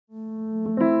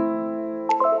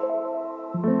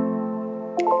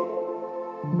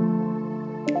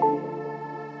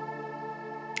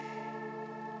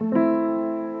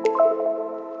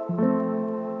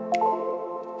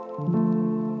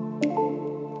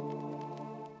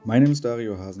My name is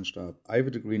Dario Hasenstab. I have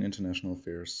a degree in international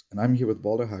affairs, and I'm here with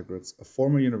Balder Hagritz, a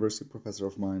former university professor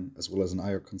of mine, as well as an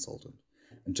IR consultant.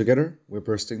 And together, we're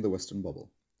bursting the Western bubble.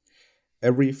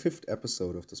 Every fifth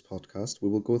episode of this podcast, we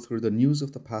will go through the news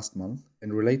of the past month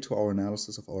and relate to our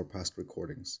analysis of our past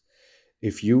recordings.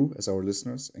 If you, as our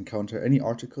listeners, encounter any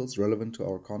articles relevant to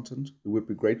our content, we would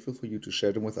be grateful for you to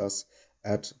share them with us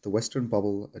at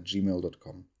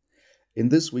thewesternbubble@gmail.com. In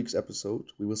this week's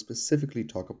episode, we will specifically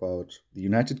talk about the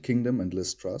United Kingdom and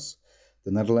Liz Truss,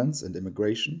 the Netherlands and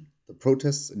immigration, the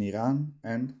protests in Iran,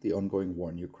 and the ongoing war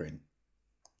in Ukraine.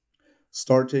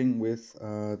 Starting with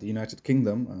the United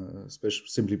Kingdom, especially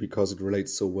simply because it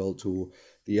relates so well to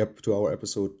to our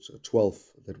episode 12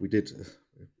 that we did,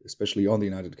 especially on the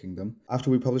United Kingdom. After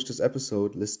we published this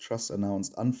episode, Liz Truss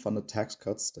announced unfunded tax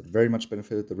cuts that very much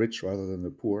benefited the rich rather than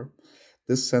the poor.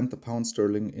 This sent the pound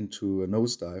sterling into a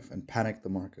nosedive and panicked the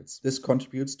markets. This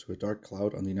contributes to a dark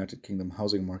cloud on the United Kingdom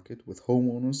housing market, with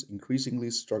homeowners increasingly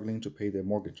struggling to pay their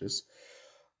mortgages.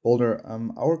 Boulder,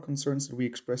 our concerns that we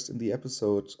expressed in the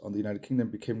episode on the United Kingdom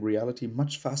became reality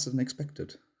much faster than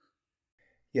expected.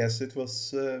 Yes, it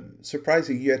was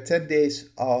surprising. You had 10 days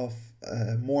of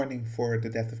mourning for the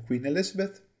death of Queen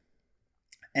Elizabeth.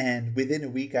 And within a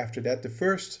week after that, the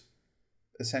first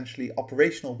essentially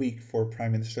operational week for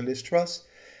Prime Minister Liz Truss,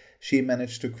 she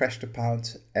managed to crash the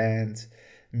pound and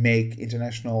make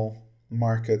international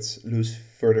markets lose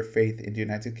further faith in the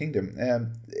United Kingdom.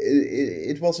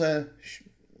 It was a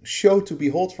show to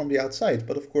behold from the outside,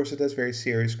 but of course it has very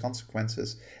serious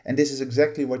consequences. And this is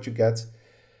exactly what you get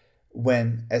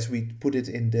when, as we put it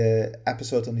in the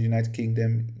episode on the United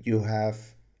Kingdom, you have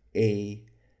a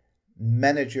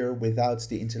manager without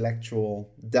the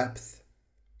intellectual depth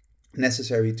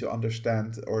necessary to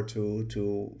understand or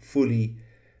to fully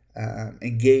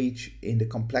engage in the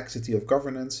complexity of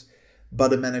governance,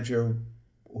 but a manager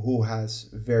who has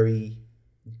very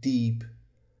deep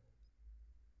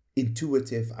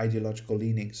intuitive ideological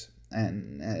leanings,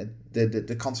 and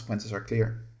the consequences are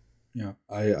clear. Yeah,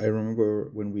 I remember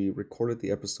when we recorded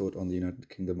the episode on the United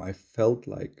Kingdom, I felt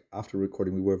like after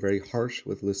recording we were very harsh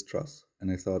with Liz Truss, and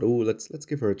I thought, oh, let's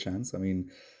give her a chance. I mean,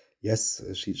 yes,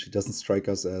 she doesn't strike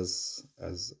us as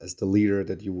the leader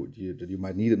that that you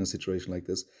might need in a situation like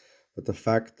this, but the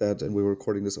fact that, and we were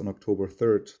recording this on October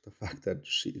 3rd, the fact that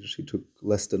she took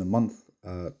less than a month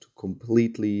to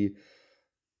completely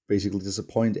basically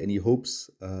disappoint any hopes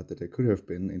that there could have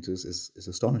been into this is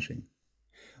astonishing.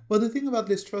 Well, the thing about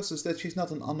Liz Truss is that she's not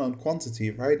an unknown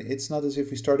quantity, right? It's not as if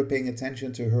we started paying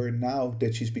attention to her now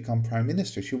that she's become prime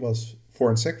minister. She was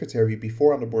foreign secretary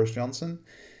before under Boris Johnson,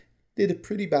 did a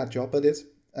pretty bad job at it.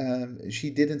 She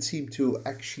didn't seem to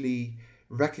actually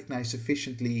recognize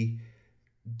sufficiently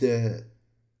the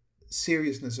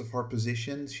seriousness of her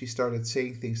position. She started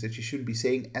saying things that she shouldn't be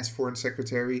saying as foreign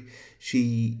secretary.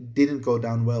 She didn't go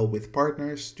down well with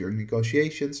partners during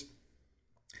negotiations.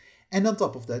 And on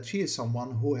top of that, she is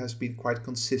someone who has been quite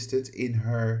consistent in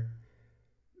her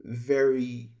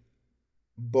very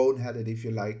boneheaded, if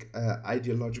you like,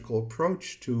 ideological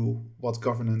approach to what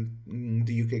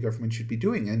the UK government should be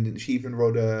doing. And she even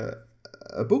wrote a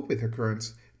book with her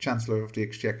current Chancellor of the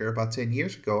Exchequer about 10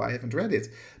 years ago. I haven't read it,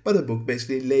 but a book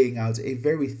basically laying out a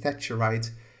very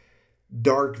Thatcherite,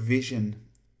 dark vision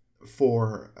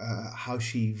for how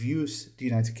she views the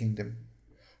United Kingdom.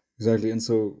 Exactly, and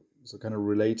so kind of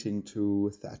relating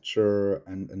to Thatcher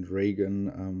and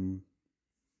Reagan,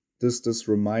 this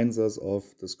reminds us of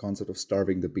this concept of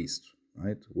starving the beast,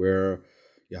 right? Where,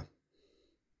 yeah,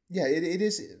 Yeah, it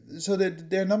is. So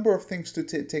there are a number of things to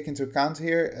take into account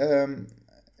here.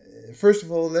 First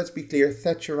of all, let's be clear: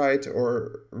 Thatcherite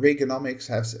or Reaganomics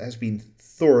has been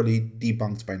thoroughly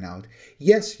debunked by now.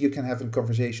 Yes, you can have a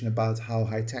conversation about how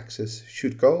high taxes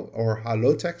should go or how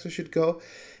low taxes should go.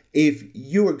 If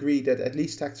you agree that at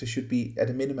least taxes should be at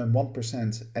a minimum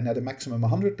 1% and at a maximum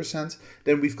 100%,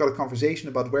 then we've got a conversation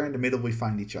about where in the middle we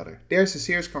find each other. There's a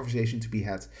serious conversation to be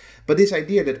had. But this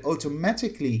idea that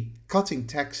automatically cutting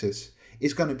taxes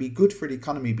is going to be good for the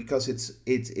economy because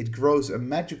it grows a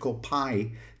magical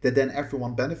pie that then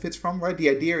everyone benefits from, right? The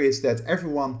idea is that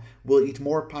everyone will eat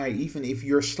more pie even if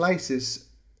your slice is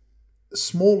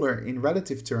smaller in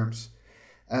relative terms,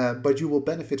 but you will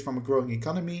benefit from a growing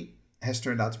economy, has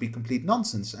turned out to be complete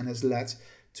nonsense and has led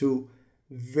to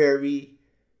very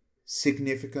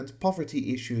significant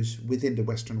poverty issues within the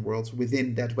Western world,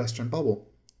 within that Western bubble.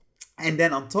 And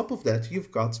then on top of that, you've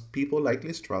got people like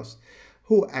Liz Truss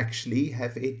who actually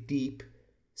have a deep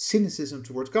cynicism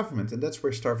towards government. And that's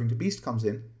where Starving the Beast comes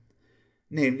in.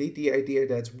 Namely, the idea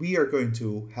that we are going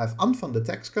to have unfunded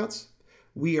tax cuts,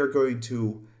 we are going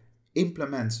to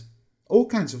implement all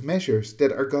kinds of measures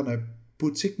that are going to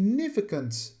put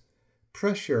significant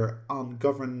pressure on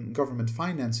government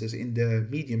finances in the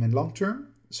medium and long term.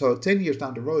 So 10 years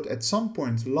down the road, at some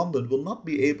point, London will not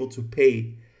be able to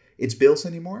pay its bills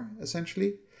anymore,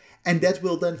 essentially. And that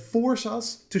will then force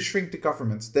us to shrink the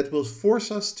government. That will force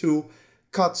us to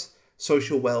cut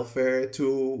social welfare,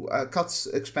 to cut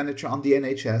expenditure on the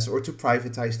NHS, or to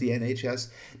privatize the NHS.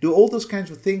 Do all those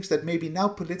kinds of things that maybe now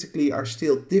politically are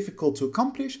still difficult to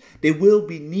accomplish. They will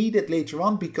be needed later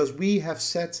on because we have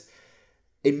set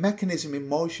a mechanism in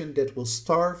motion that will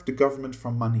starve the government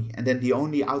from money. And then the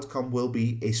only outcome will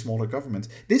be a smaller government.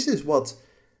 This is what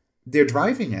they're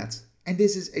driving at. And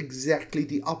this is exactly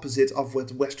the opposite of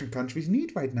what Western countries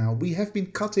need right now. We have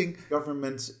been cutting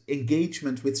government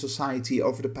engagement with society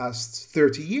over the past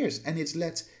 30 years, and it's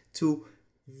led to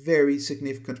very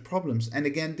significant problems. And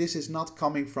again, this is not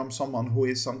coming from someone who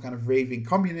is some kind of raving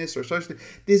communist or socialist.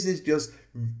 This is just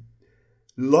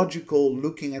logical,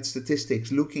 looking at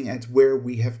statistics, looking at where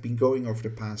we have been going over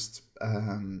the past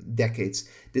decades.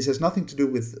 This has nothing to do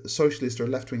with socialist or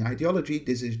left-wing ideology.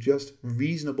 This is just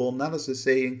reasonable analysis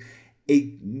saying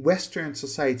a Western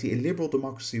society, a liberal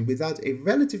democracy without a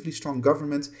relatively strong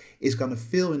government is going to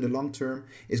fail in the long term,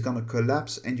 is going to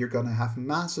collapse, and you're going to have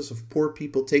masses of poor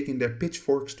people taking their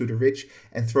pitchforks to the rich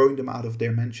and throwing them out of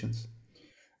their mansions.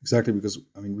 Exactly, because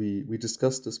we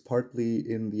discussed this partly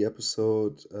in the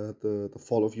episode the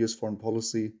fall of U.S. foreign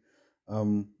policy,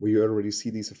 where you already see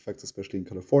these effects, especially in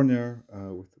California,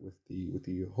 with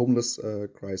the homeless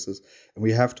crisis, and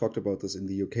we have talked about this in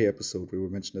the UK episode, where we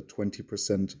mentioned that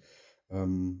 20%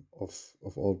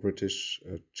 of all British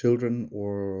children,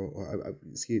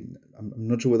 I'm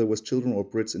not sure whether it was children or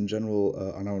Brits in general,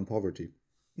 are now in poverty.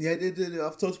 Yeah,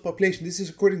 of total population. This is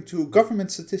according to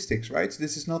government statistics, right?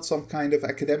 This is not some kind of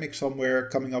academic somewhere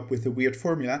coming up with a weird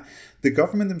formula. The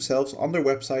government themselves on their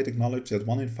website acknowledge that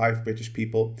 1 in 5 British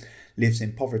people lives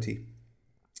in poverty.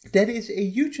 That is a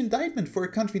huge indictment for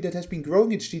a country that has been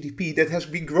growing its GDP, that has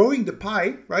been growing the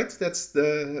pie, right? That's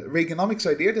the Reaganomics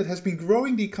idea, that has been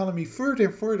growing the economy further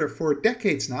and further for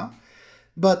decades now.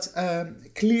 But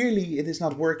clearly it is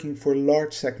not working for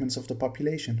large segments of the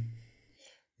population.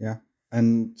 Yeah.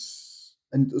 And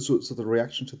so the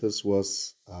reaction to this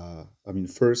was,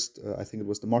 first, I think it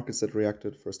was the markets that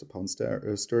reacted. First, the pound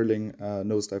sterling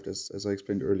nosedived, as I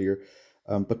explained earlier.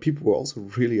 But people were also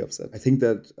really upset. I think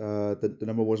that the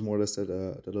number was more or less that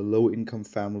a low-income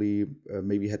family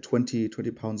maybe had 20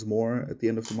 pounds more at the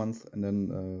end of the month, and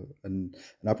then an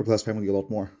upper-class family a lot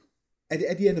more.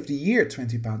 At the end of the year,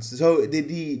 20 pounds. So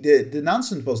the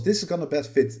announcement was, this is going to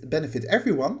benefit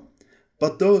everyone.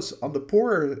 But those on the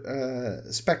poorer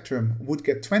spectrum would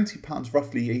get 20 pounds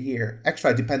roughly a year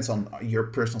extra. It depends on your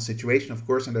personal situation, of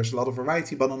course, and there's a lot of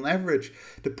variety. But on average,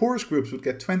 the poorest groups would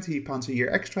get 20 pounds a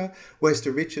year extra, whereas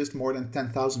the richest more than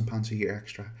 10,000 pounds a year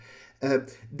extra.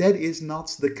 That is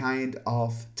not the kind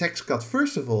of tax cut,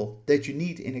 first of all, that you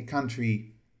need in a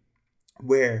country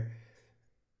where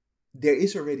there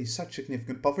is already such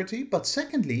significant poverty. But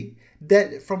secondly,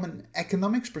 that from an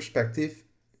economics perspective,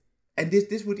 and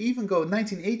this would even go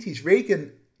 1980s,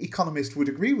 Reagan economists would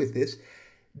agree with this,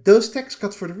 those tax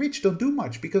cuts for the rich don't do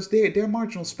much because their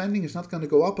marginal spending is not going to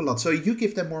go up a lot. So you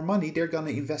give them more money, they're going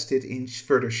to invest it in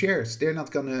further shares. They're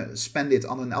not going to spend it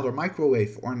on another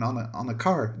microwave or on a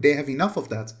car. They have enough of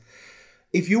that.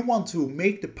 If you want to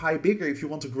make the pie bigger, if you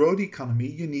want to grow the economy,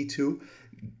 you need to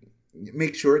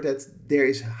make sure that there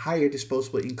is higher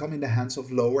disposable income in the hands of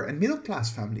lower and middle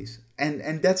class families.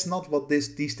 And that's not what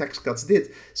these tax cuts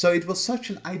did. So it was such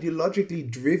an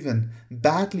ideologically driven,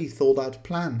 badly thought out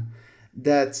plan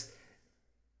that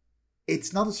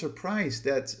it's not a surprise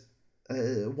that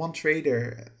one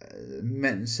trader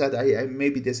said,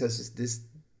 maybe this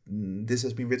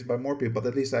has been written by more people, but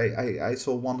at least I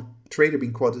saw one trader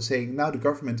being quoted saying, now the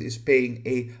government is paying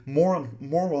a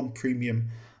moron premium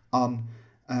on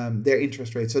their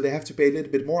interest rate. So they have to pay a little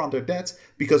bit more on their debt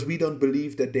because we don't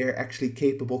believe that they're actually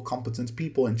capable, competent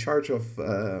people in charge of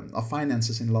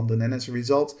finances in London. And as a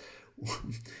result,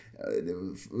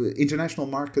 international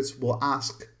markets will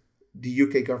ask the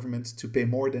UK government to pay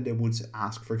more than they would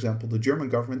ask, for example, the German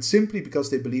government, simply because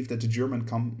they believe that the German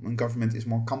government is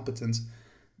more competent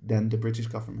than the British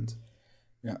government.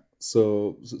 Yeah,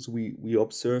 so we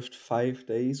observed 5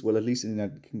 days, well, at least in the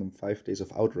United Kingdom, 5 days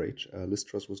of outrage. Liz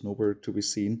Truss was nowhere to be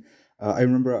seen. I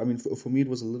remember, for me, it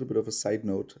was a little bit of a side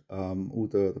note.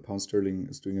 The pound sterling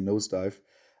is doing a nosedive.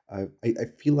 I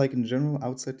feel like in general,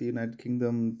 outside the United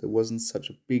Kingdom, there wasn't such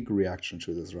a big reaction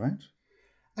to this, right?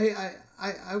 I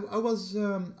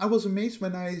was amazed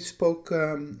when I spoke.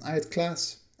 I had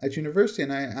class at university,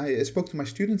 and I spoke to my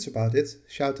students about it.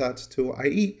 Shout out to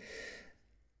IE.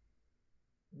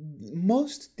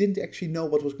 most didn't actually know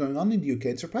what was going on in the UK.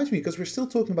 It surprised me because we're still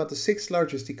talking about the sixth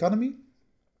largest economy.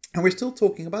 And we're still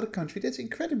talking about a country that's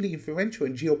incredibly influential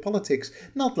in geopolitics,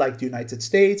 not like the United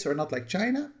States or not like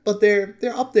China, but they're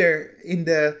up there in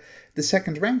the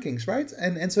second rankings, right?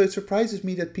 And so it surprises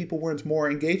me that people weren't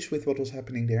more engaged with what was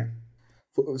happening there.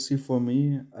 For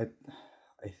me, I,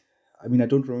 I mean, I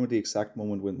don't remember the exact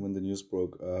moment when the news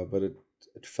broke, but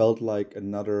it felt like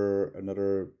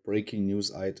another breaking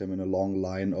news item in a long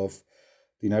line of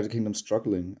the United Kingdom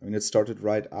struggling. I mean, it started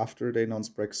right after they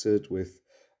announced Brexit with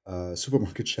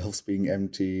supermarket shelves being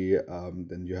empty.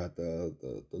 Then you had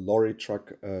the lorry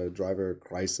truck driver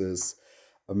crisis.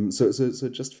 So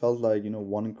it just felt like,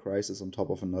 one crisis on top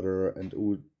of another, and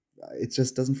it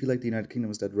just doesn't feel like the United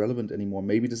Kingdom is that relevant anymore.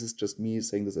 Maybe this is just me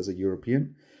saying this as a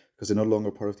European because they're no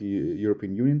longer part of the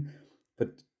European Union, but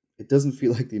it doesn't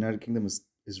feel like the United Kingdom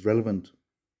is relevant.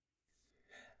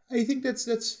 I think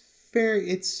that's fair.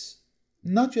 It's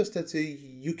not just that the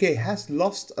UK has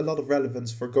lost a lot of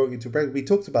relevance for going into Brexit. We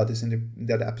talked about this in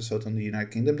that episode on the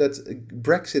United Kingdom, that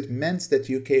Brexit meant that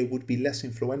the UK would be less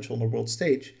influential on the world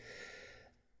stage.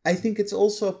 I think it's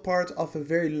also part of a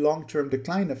very long-term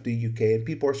decline of the UK, and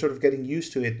people are sort of getting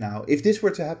used to it now. If this were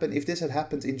to happen, if this had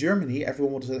happened in Germany,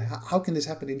 everyone would say, "How can this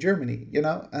happen in Germany?"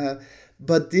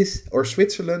 But this, or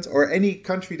Switzerland, or any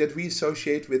country that we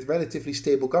associate with relatively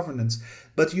stable governance.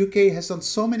 But UK has done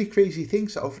so many crazy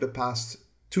things over the past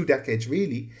 2 decades,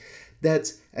 really,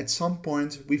 that at some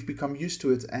point we've become used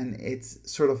to it, and it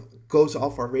sort of goes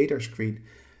off our radar screen.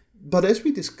 But as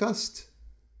we discussed,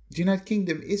 the United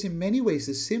Kingdom is in many ways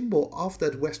the symbol of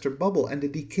that Western bubble, and the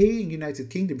decaying United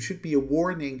Kingdom should be a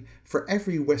warning for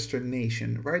every Western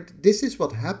nation, right? This is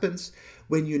what happens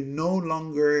when you no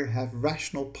longer have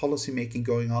rational policy making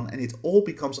going on and it all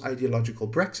becomes ideological.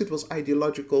 Brexit was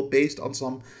ideological based on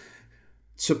some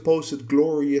supposed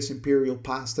glorious imperial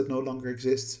past that no longer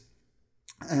exists.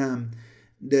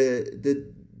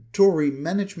 The Tory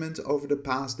management over the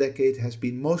past decade has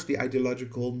been mostly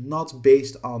ideological, not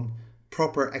based on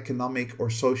proper economic or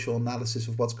social analysis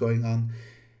of what's going on.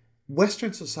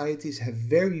 Western societies have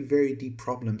very, very deep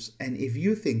problems. And if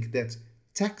you think that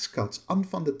tax cuts,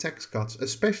 unfunded tax cuts,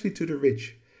 especially to the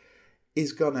rich,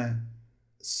 is gonna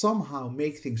somehow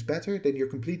make things better, then you're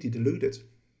completely deluded.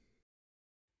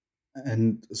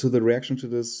 And so the reaction to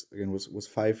this again was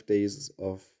 5 days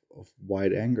of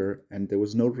wide anger, and there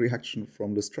was no reaction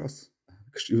from Liz Truss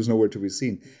because she was nowhere to be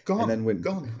seen. And then Gone, when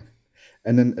gone.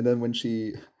 and then when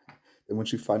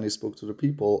she finally spoke to the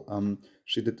people,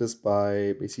 she did this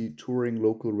by basically touring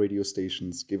local radio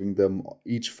stations, giving them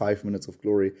each 5 minutes of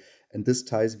glory. And this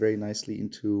ties very nicely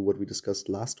into what we discussed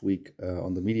last week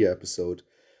on the media episode,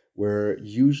 where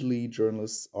usually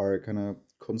journalists are kind of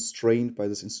constrained by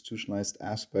this institutionalized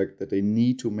aspect that they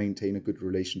need to maintain a good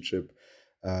relationship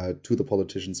to the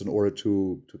politicians in order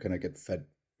to kind of get fed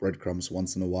breadcrumbs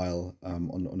once in a while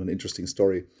on an interesting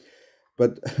story.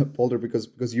 But Balder,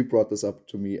 because you brought this up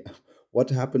to me, what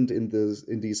happened in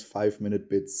these 5 minute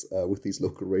bits with these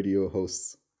local radio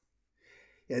hosts?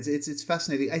 Yeah, it's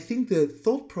fascinating. I think the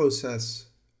thought process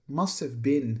must have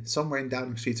been somewhere in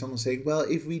Downing Street, someone saying, well,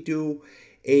 if we do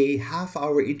a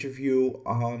half-hour interview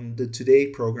on the Today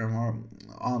program or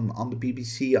on the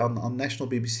BBC, on national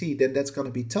BBC, then that's going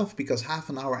to be tough because half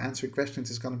an hour answering questions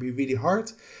is going to be really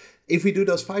hard. If we do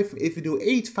if we do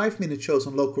 8 5-minute shows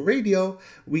on local radio,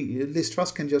 Liz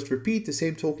Truss can just repeat the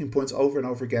same talking points over and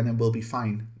over again and we'll be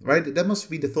fine, right? That must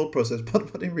be the thought process.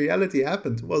 But what in reality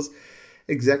happened was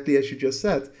exactly as you just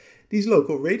said. These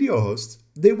local radio hosts,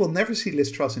 they will never see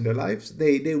Liz Truss in their lives.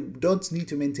 They don't need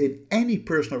to maintain any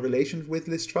personal relations with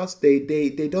Liz Truss.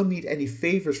 They don't need any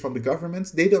favors from the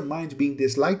government. They don't mind being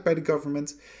disliked by the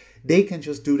government. They can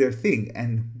just do their thing.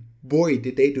 And boy,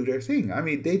 did they do their thing. I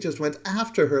mean, they just went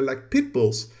after her like pit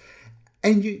bulls.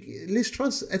 And Liz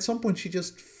Truss, at some point, she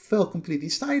just fell completely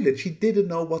silent. She didn't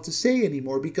know what to say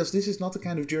anymore because this is not the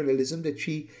kind of journalism that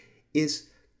she is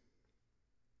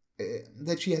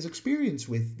that she has experience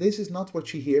with. This is not what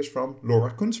she hears from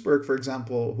Laura Kunzberg, for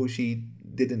example, who she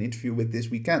did an interview with this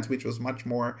weekend, which was much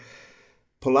more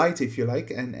polite, if you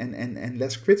like, and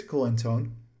less critical in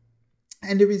tone.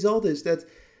 And the result is that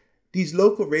these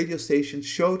local radio stations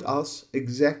showed us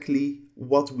exactly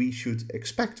what we should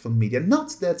expect from media.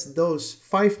 Not that those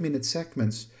 5-minute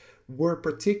segments were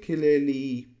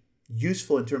particularly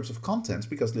useful in terms of content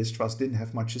because Liz Truss didn't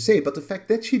have much to say, but the fact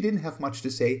that she didn't have much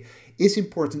to say is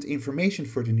important information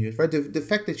for the news, right? The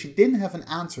fact that she didn't have an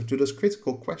answer to those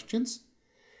critical questions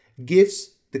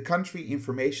gives the country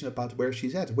information about where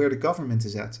she's at, where the government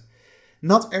is at.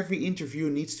 Not every interview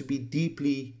needs to be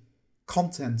deeply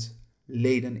content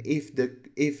laden. If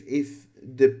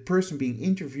the person being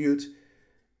interviewed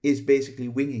is basically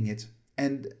winging it.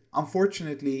 And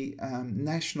unfortunately,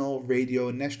 national radio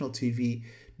and national TV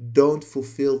don't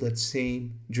fulfill that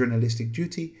same journalistic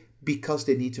duty because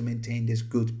they need to maintain this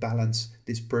good balance,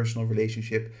 this personal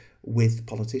relationship with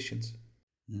politicians.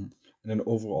 Mm. And then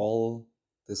overall,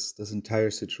 this entire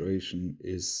situation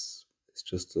is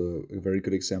just a very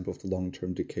good example of the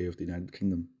long-term decay of the United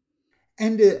Kingdom.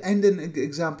 And an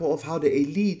example of how the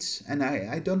elites, and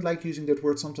I don't like using that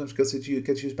word sometimes because it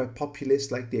gets used by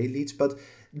populists like the elites, but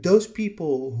those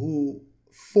people who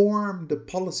form the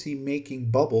policy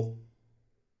making bubble,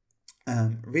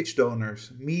 rich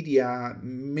donors, media,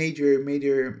 major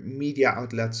media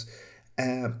outlets,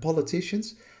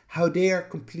 politicians, how they are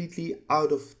completely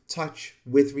out of touch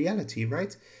with reality,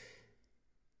 right?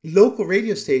 Local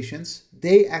radio stations,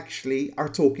 they actually are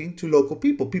talking to local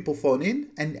people phone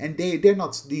in, and they're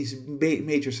not these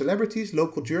major celebrities.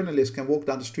 Local journalists can walk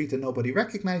down the street and nobody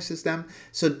recognizes them,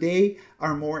 so they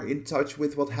are more in touch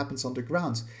with what happens on the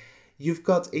ground. You've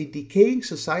got a decaying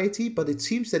society, but it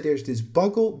seems that there's this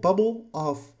bubble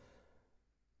of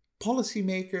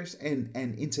policymakers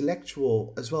and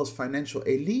intellectual as well as financial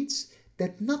elites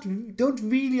that don't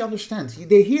really understand.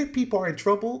 They hear people are in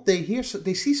trouble. They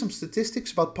see some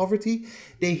statistics about poverty.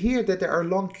 They hear that there are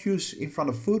long queues in front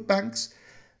of food banks,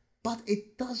 but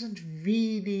it doesn't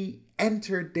really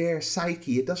enter their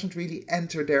psyche. It doesn't really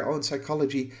enter their own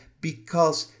psychology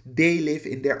because they live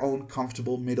in their own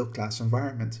comfortable middle class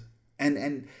environment,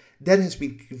 and that has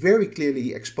been very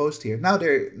clearly exposed here. Now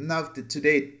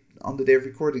today, on the day of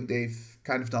recording, they've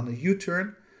kind of done a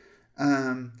U-turn.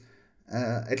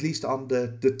 At least on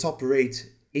the top rate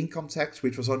income tax,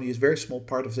 which was only a very small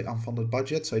part of the unfunded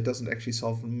budget, so it doesn't actually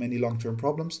solve many long-term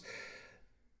problems.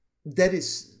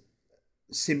 That's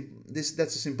a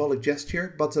symbolic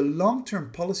gesture, but the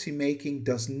long-term policy making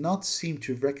does not seem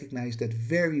to recognize that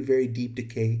very, very deep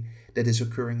decay that is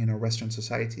occurring in our Western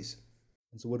societies.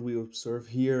 And so what we observe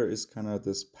here is kind of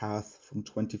this path from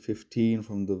 2015,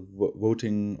 from the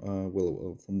voting,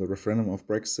 from the referendum of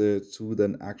Brexit to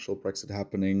then actual Brexit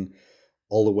happening,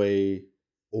 all the way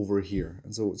over here.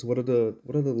 And so what are the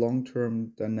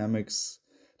long-term dynamics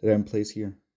that are in place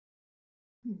here?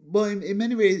 Well, in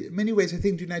many ways, I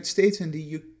think the United States and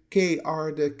the UK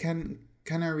are the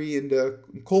canary in the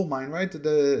coal mine, right?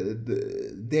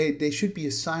 They should be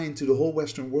a sign to the whole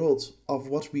Western world of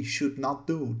what we should not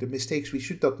do, the mistakes we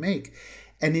should not make.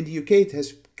 And in the UK, it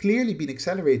has clearly been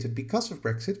accelerated because of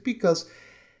Brexit, because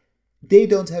they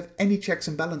don't have any checks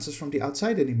and balances from the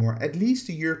outside anymore. At least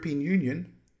the European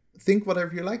Union, think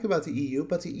whatever you like about the EU,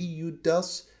 but the EU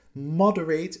does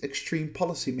moderate extreme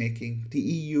policy making. The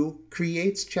EU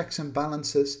creates checks and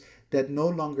balances that no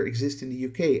longer exist in the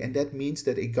UK, and that means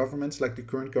that a government like the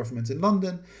current government in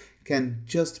London can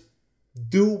just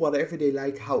do whatever they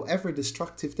like, however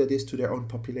destructive that is to their own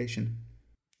population.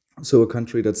 So a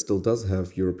country that still does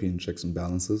have European checks and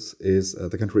balances is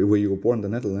the country where you were born, the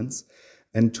Netherlands.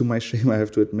 And to my shame, I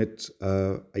have to admit,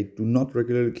 I do not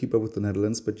regularly keep up with the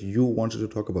Netherlands, but you wanted to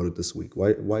talk about it this week.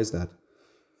 Why is that?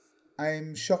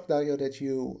 I'm shocked, Dario, that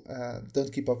you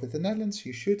don't keep up with the Netherlands.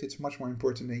 You should. It's much more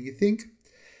important than you think.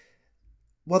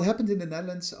 What happened in the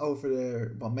Netherlands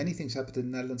many things happened in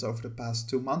the Netherlands over the past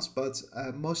 2 months, but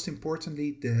most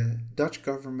importantly, the Dutch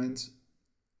government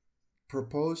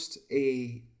proposed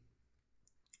a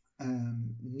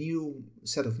new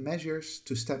set of measures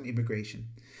to stem immigration.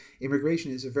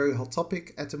 Immigration is a very hot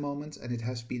topic at the moment, and it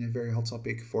has been a very hot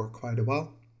topic for quite a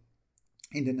while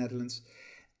in the Netherlands.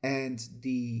 And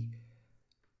the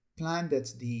plan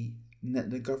that the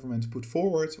government put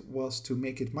forward was to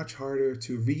make it much harder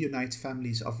to reunite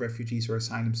families of refugees or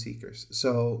asylum seekers.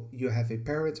 So you have a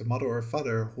parent, a mother or a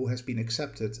father who has been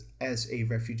accepted as a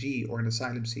refugee or an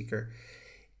asylum seeker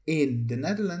in the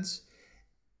Netherlands.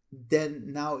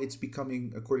 Then now it's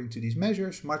becoming, according to these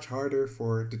measures, much harder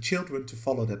for the children to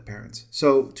follow that parent.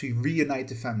 So to reunite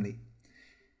the family.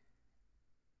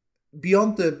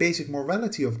 Beyond the basic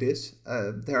morality of this,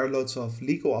 there are lots of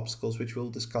legal obstacles, which we'll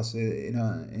discuss in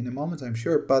a moment, I'm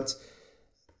sure. But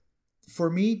for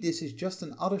me, this is just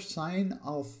another sign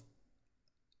of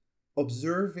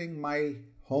observing my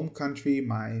home country,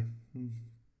 my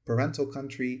parental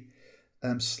country,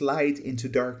 slide into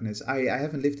darkness. I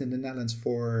haven't lived in the Netherlands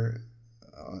for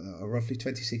roughly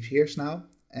 26 years now.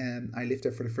 And I lived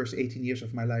there for the first 18 years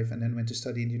of my life and then went to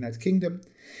study in the United Kingdom.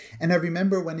 And I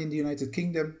remember when in the United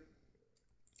Kingdom,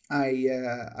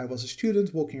 I was a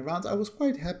student walking around. I was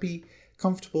quite happy,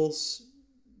 comfortable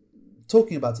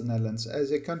talking about the Netherlands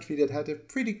as a country that had a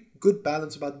pretty good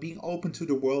balance about being open to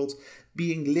the world,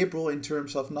 being liberal in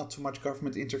terms of not too much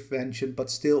government intervention, but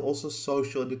still also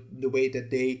social in the way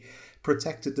that they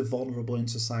protected the vulnerable in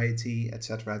society,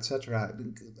 etc., etc.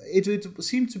 It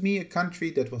seemed to me a country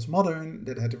that was modern,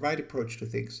 that had the right approach to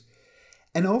things.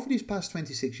 And over these past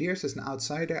 26 years, as an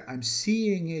outsider, I'm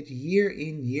seeing it year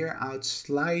in, year out,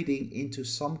 sliding into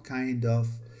some kind of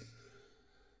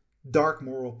dark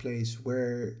moral place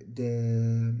where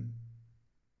the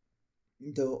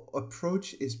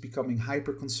approach is becoming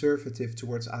hyper conservative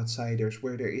towards outsiders,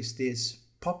 where there is this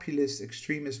populist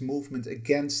extremist movement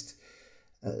against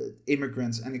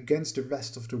immigrants and against the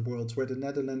rest of the world, where the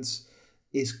Netherlands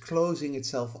is closing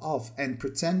itself off and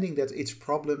pretending that its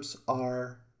problems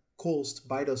are caused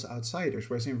by those outsiders,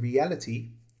 whereas in reality,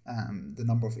 the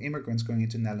number of immigrants going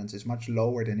into the Netherlands is much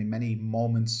lower than in many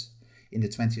moments in the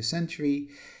 20th century.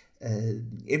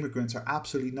 Immigrants are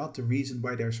absolutely not the reason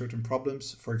why there are certain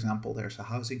problems. For example, there's a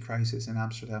housing crisis in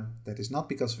Amsterdam that is not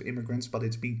because of immigrants, but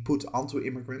it's being put onto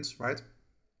immigrants, right?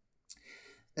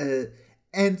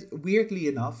 And weirdly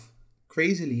enough,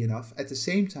 crazily enough, at the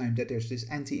same time that there's this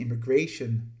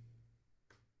anti-immigration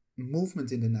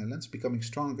movement in the Netherlands becoming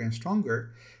stronger and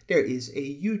stronger, there is a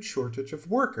huge shortage of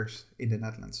workers in the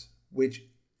Netherlands, which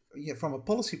from a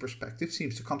policy perspective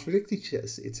seems to contradict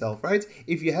itself, right?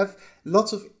 If you have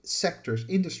lots of sectors,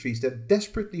 industries that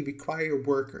desperately require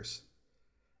workers,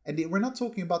 and we're not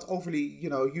talking about overly,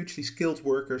 hugely skilled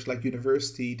workers like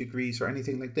university degrees or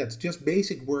anything like that, just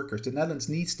basic workers, the Netherlands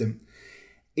needs them.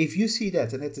 If you see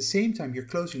that and at the same time you're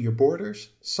closing your borders,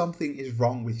 something is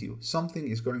wrong with you. Something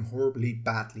is going horribly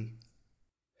badly.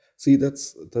 See,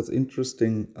 that's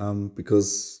interesting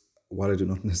because while I do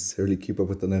not necessarily keep up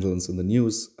with the Netherlands in the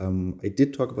news, I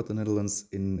did talk about the Netherlands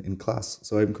in class.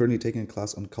 So I'm currently taking a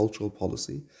class on cultural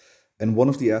policy. And one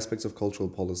of the aspects of cultural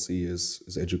policy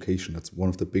is education. That's one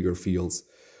of the bigger fields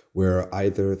where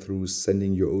either through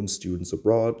sending your own students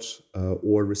abroad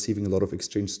or receiving a lot of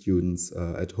exchange students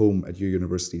at home at your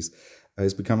universities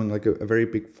is becoming like a very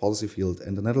big policy field.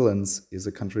 And the Netherlands is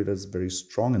a country that's very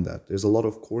strong in that. There's a lot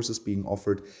of courses being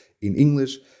offered in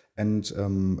English, and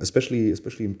especially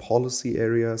in policy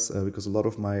areas, because a lot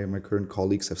of my current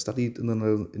colleagues have studied in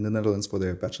the Netherlands for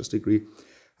their bachelor's degree.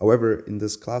 However, in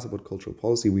this class about cultural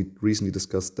policy, we recently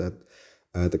discussed that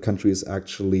the country is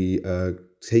actually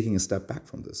taking a step back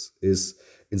from this. Is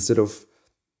instead of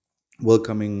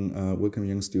welcoming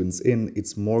young students in,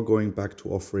 it's more going back to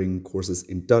offering courses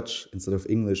in Dutch instead of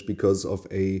English because of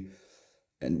to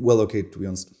be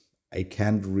honest, I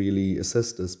can't really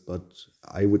assess this, but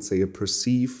I would say a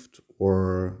perceived,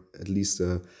 or at least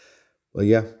a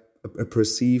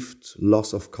perceived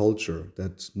loss of culture,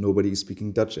 that nobody is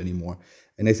speaking Dutch anymore.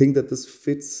 And I think that this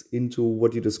fits into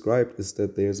what you described, is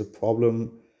that there's a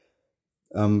problem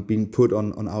being put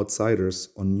on outsiders,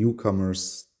 on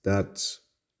newcomers, that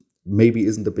maybe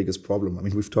isn't the biggest problem. I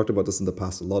mean, we've talked about this in the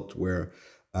past a lot, where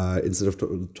instead of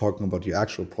talking about the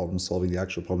actual problem, solving the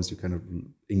actual problems, you kind of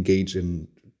engage in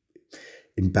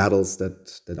battles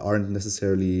that aren't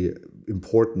necessarily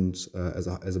important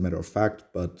as a matter of fact,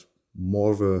 but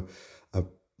more of a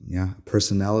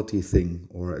personality thing,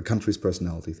 or a country's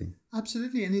personality thing.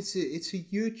 Absolutely, and it's a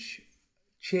huge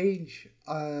change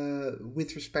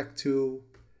with respect to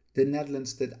the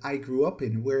Netherlands that I grew up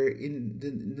in, where in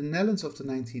the Netherlands of the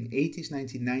 1980s,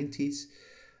 1990s,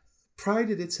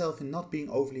 prided itself in not being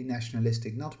overly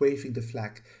nationalistic, not waving the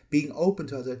flag, being open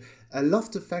to other. I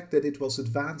loved the fact that it was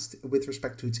advanced with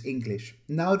respect to its English.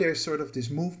 Now there's sort of this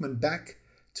movement back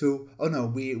to, oh no,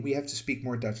 we have to speak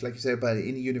more Dutch, like you said, but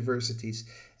in the universities.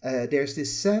 There's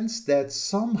this sense that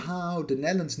somehow the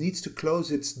Netherlands needs to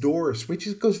close its doors,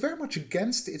 which goes very much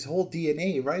against its whole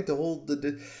DNA, right?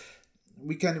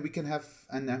 We can have,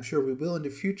 and I'm sure we will in the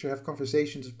future, have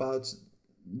conversations about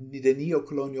the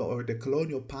neo-colonial or the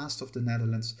colonial past of the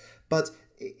Netherlands. But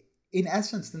in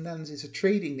essence, the Netherlands is a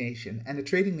trading nation, and a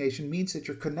trading nation means that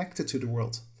you're connected to the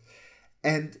world.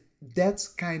 And that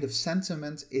kind of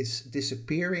sentiment is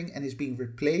disappearing and is being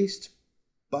replaced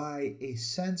by a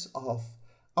sense of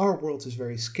our world is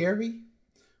very scary.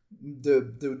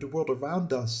 The world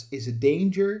around us is a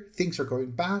danger. Things are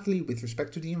going badly with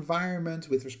respect to the environment,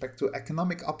 with respect to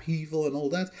economic upheaval and all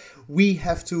that. We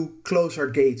have to close our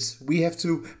gates. We have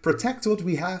to protect what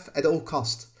we have at all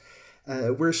cost.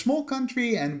 We're a small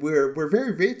country and we're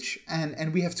very rich,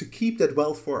 and we have to keep that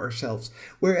wealth for ourselves.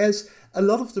 Whereas a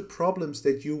lot of the problems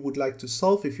that you would like to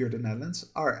solve if you're the Netherlands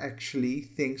are actually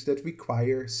things that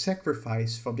require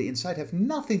sacrifice from the inside, have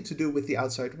nothing to do with the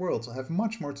outside world, have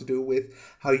much more to do with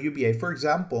how you behave. For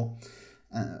example,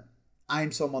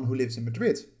 I'm someone who lives in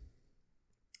Madrid.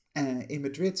 In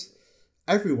Madrid,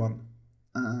 everyone,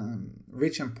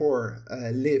 rich and poor,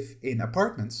 live in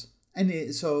apartments.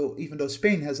 So even though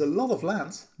Spain has a lot of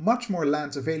land, much more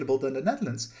land available than the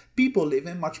Netherlands, people live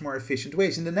in much more efficient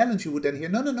ways. In the Netherlands, you would then hear,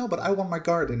 no, no, no, but I want my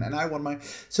garden and I want my...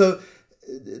 So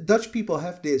Dutch people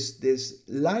have this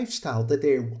lifestyle that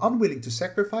they're unwilling to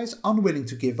sacrifice, unwilling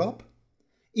to give up,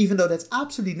 even though that's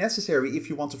absolutely necessary if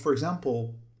you want to, for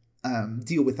example,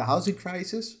 deal with the housing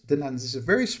crisis. The Netherlands is a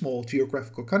very small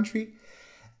geographical country,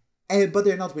 but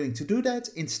they're not willing to do that.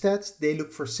 Instead, they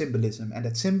look for symbolism. And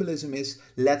that symbolism is,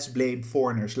 let's blame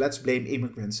foreigners, let's blame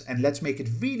immigrants, and let's make it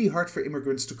really hard for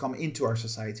immigrants to come into our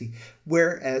society.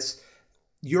 Whereas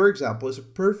your example is a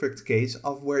perfect case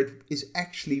of where it is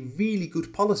actually really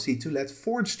good policy to let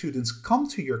foreign students come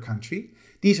to your country.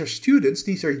 These are students,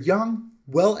 these are young,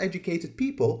 well-educated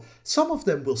people. Some of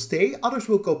them will stay, others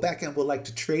will go back and will like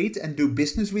to trade and do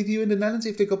business with you in the Netherlands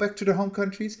if they go back to their home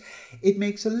countries. It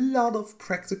makes a lot of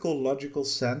practical, logical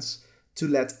sense to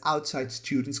let outside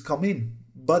students come in.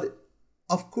 But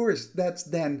of course, that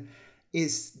then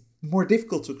is more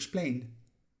difficult to explain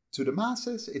to the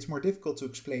masses. It's more difficult to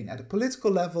explain at a political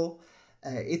level.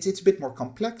 It's a bit more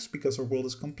complex because our world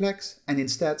is complex, and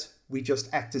instead we just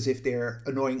act as if they're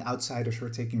annoying outsiders who are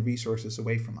taking resources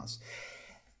away from us.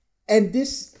 And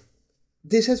this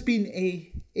has been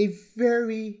a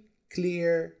very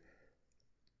clear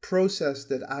process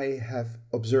that I have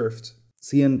observed.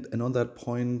 See, and on that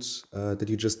point that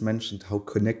you just mentioned, how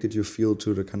connected you feel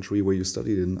to the country where you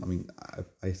studied in, I mean,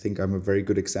 I think I'm a very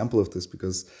good example of this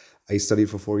because I studied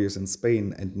for 4 years in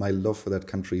Spain and my love for that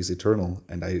country is eternal.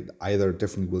 And I either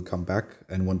definitely will come back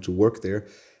and want to work there,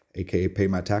 aka pay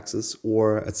my taxes,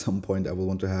 or at some point I will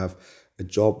want to have a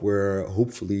job where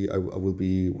hopefully I will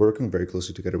be working very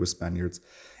closely together with Spaniards.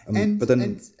 And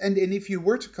if you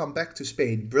were to come back to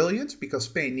Spain, brilliant, because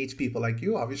Spain needs people like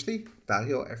you, obviously.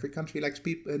 Dario, every country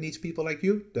needs people like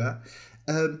you. Duh.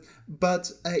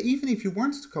 But even if you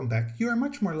weren't to come back, you are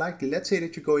much more likely, let's say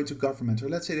that you go into government, or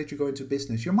let's say that you go into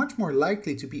business, you're much more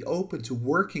likely to be open to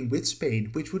working with Spain,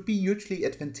 which would be hugely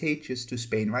advantageous to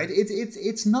Spain, right?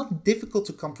 It's not difficult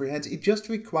to comprehend. It just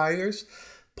requires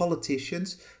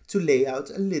politicians to lay out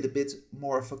a little bit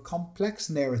more of a complex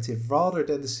narrative rather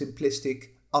than the simplistic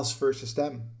us versus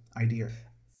them idea.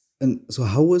 And so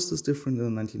how was this different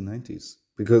in the 1990s?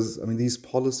 Because, I mean, these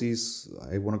policies,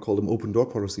 I want to call them open door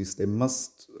policies, they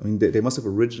must have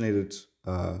originated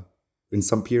in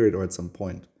some period or at some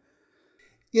point.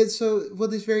 Yeah, so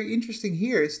what is very interesting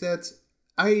here is that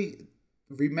I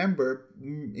remember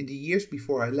in the years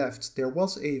before I left, there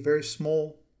was a very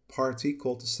small party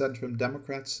called the Centrum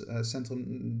Democrats,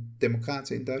 Centrum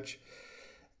Democraten in Dutch.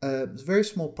 A very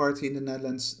small party in the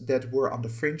Netherlands that were on the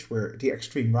fringe, were the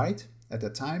extreme right at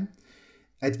that time.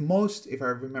 At most, if I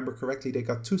remember correctly, they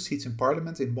got 2 seats in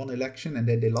parliament in one election and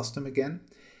then they lost them again.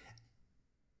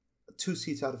 2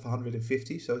 seats out of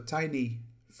 150, so a tiny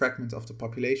fragment of the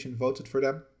population voted for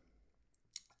them.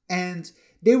 And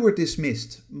they were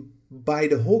dismissed by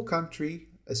the whole country,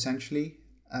 essentially,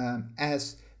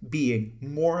 as being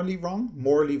morally wrong,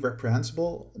 morally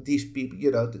reprehensible. These people,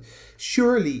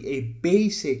 surely a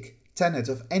basic tenet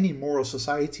of any moral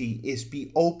society is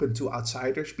be open to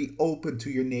outsiders, be open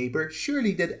to your neighbor.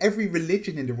 Surely that every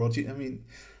religion in the world, I mean,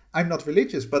 I'm not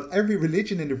religious, but every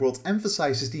religion in the world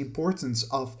emphasizes the importance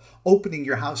of opening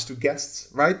your house to guests,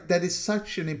 right? That is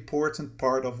such an important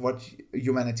part of what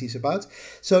humanity is about.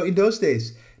 So in those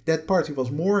days, that party was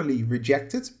morally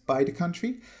rejected by the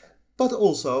country. But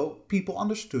also, people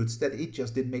understood that it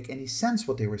just didn't make any sense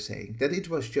what they were saying, that it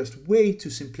was just way too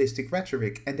simplistic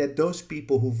rhetoric, and that those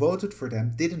people who voted for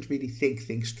them didn't really think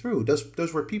things through.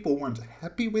 Those were people who weren't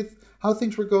happy with how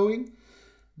things were going,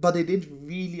 but they didn't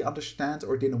really understand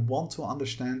or didn't want to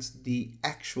understand the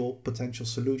actual potential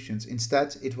solutions.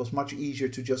 Instead, it was much easier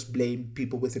to just blame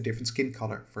people with a different skin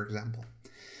color, for example.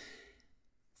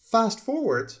 Fast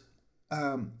forward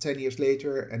 10 years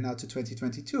later and now to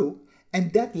 2022,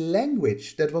 and that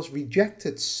language that was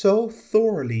rejected so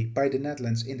thoroughly by the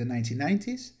Netherlands in the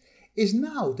 1990s is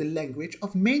now the language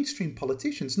of mainstream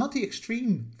politicians, not the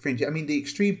extreme fringe. I mean, the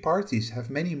extreme parties have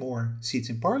many more seats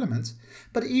in parliament,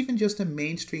 but even just the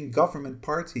mainstream government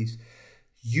parties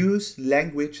use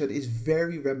language that is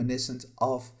very reminiscent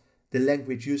of the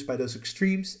language used by those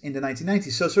extremes in the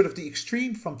 1990s. So sort of the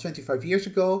extreme from 25 years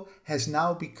ago has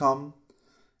now become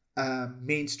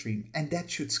mainstream, and that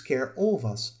should scare all of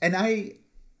us. And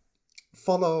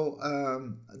follow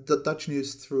the Dutch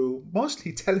news through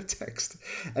mostly teletext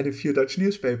and a few Dutch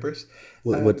newspapers.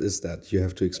 What is that? You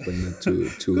have to explain that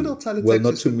Good old to well, teletext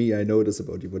not is to me. I know this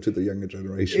about you, but to the younger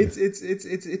generation.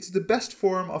 it's the best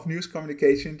form of news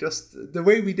communication. Just the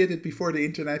way we did it before the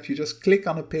internet. You just click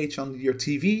on a page on your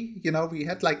TV. You know, we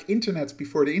had like internet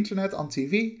before the internet on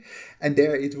TV, and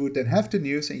there it would then have the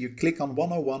news, and you click on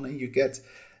 101, and you get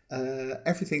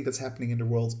everything that's happening in the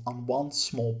world on one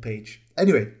small page.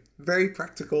 Anyway, very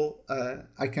practical.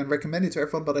 I can recommend it to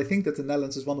everyone, but I think that the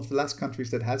Netherlands is one of the last countries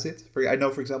that has it. I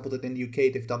know, for example, that in the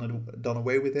UK they've done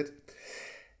away with it.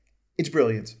 It's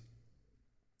brilliant.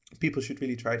 People should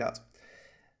really try it out.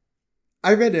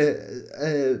 I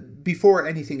read before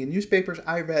anything in newspapers,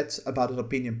 I read about an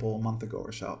opinion poll a month ago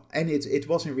or so, and it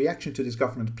was in reaction to this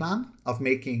government plan of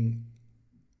making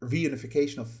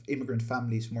reunification of immigrant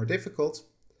families more difficult.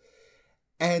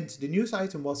 And the news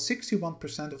item was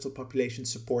 61% of the population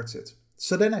supports it.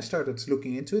 So then I started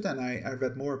looking into it, and I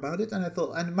read more about it, and I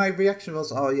thought, and my reaction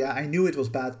was, oh yeah, I knew it was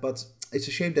bad, but it's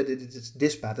a shame that it is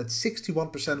this bad. That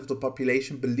 61% of the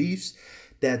population believes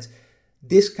that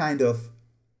this kind of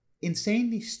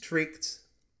insanely strict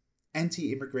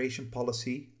anti-immigration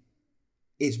policy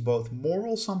is both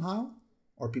moral somehow,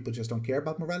 or people just don't care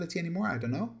about morality anymore, I don't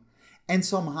know, and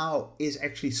somehow is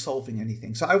actually solving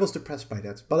anything. So I was depressed by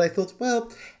that. But I thought,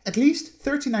 well, at least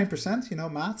 39%, you know,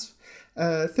 maths,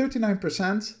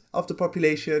 39% of the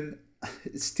population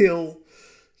still,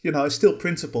 you know, is still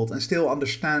principled and still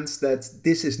understands that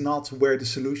this is not where the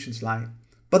solutions lie.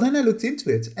 But then I looked into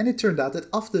it, and it turned out that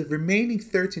of the remaining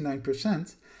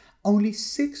 39%, only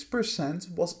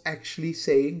 6% was actually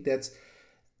saying that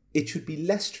it should be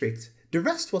less strict. The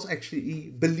rest was actually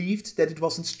believed that it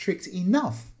wasn't strict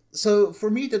enough. So for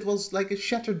me, that was like a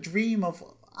shattered dream of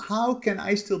how can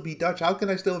I still be Dutch? How can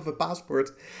I still have a passport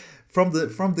from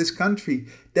this country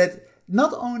that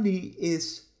not only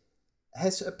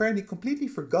has apparently completely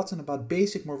forgotten about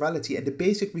basic morality and the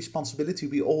basic responsibility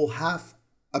we all have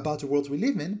about the world we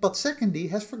live in, but secondly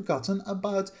has forgotten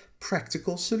about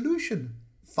practical solution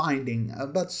finding,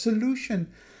 about solutions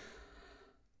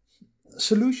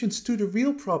to the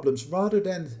real problems, rather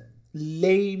than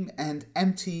lame and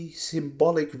empty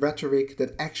symbolic rhetoric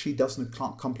that actually doesn't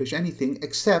accomplish anything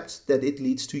except that it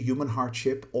leads to human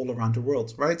hardship all around the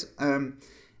world, right?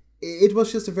 It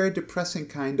was just a very depressing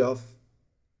kind of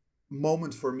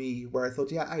moment for me where I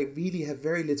thought, yeah, I really have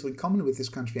very little in common with this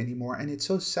country anymore, and it's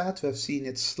so sad to have seen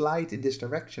it slide in this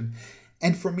direction.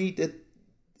 And for me, that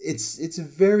it's a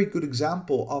very good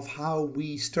example of how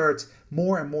we start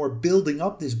more and more building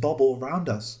up this bubble around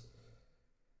us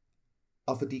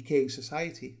of a decaying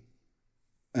society.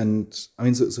 And I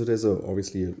mean, so there's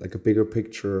obviously like a bigger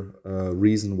picture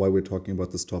reason why we're talking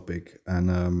about this topic,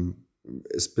 and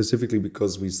specifically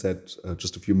because we said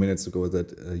just a few minutes ago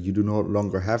that you do no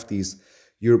longer have these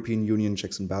European Union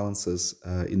checks and balances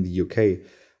in the UK.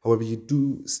 However, you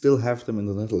do still have them in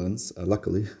the Netherlands,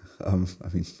 luckily. I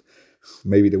mean,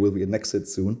 maybe there will be an exit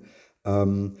soon.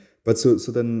 But so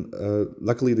then,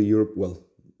 luckily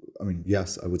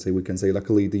yes, I would say we can say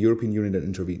luckily the European Union that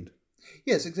intervened.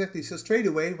 Yes, exactly. So straight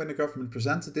away, when the government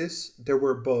presented this, there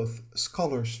were both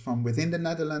scholars from within the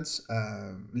Netherlands,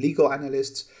 legal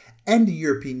analysts, and the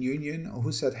European Union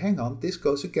who said, hang on, this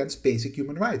goes against basic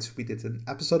human rights. We did an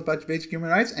episode about basic human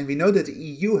rights, and we know that the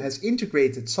EU has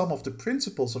integrated some of the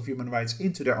principles of human rights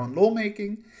into their own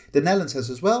lawmaking. The Netherlands has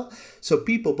as well. So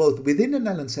people both within the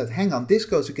Netherlands said, hang on, this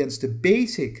goes against the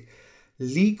basic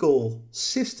legal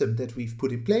system that we've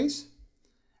put in place.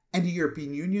 And the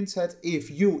European Union said,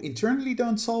 if you internally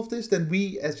don't solve this, then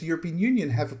we as the European Union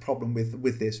have a problem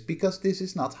with this, because this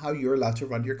is not how you're allowed to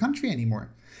run your country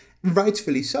anymore.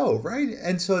 Rightfully so, right?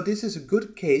 And so this is a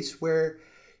good case where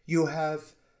you have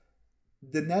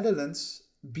the Netherlands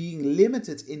being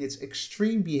limited in its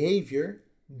extreme behavior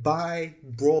by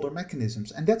broader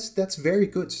mechanisms. And that's very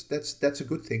good. That's a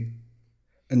good thing.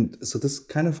 And so this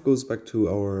kind of goes back to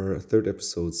our third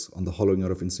episodes on the hollowing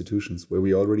out of institutions, where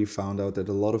we already found out that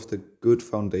a lot of the good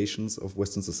foundations of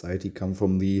Western society come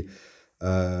from the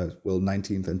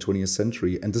 19th and 20th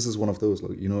century. And this is one of those,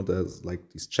 like, you know, there's like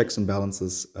these checks and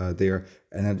balances there.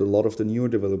 And a lot of the newer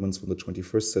developments from the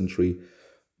 21st century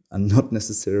are not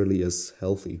necessarily as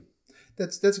healthy.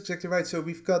 That's exactly right. So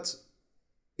we've got,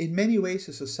 in many ways,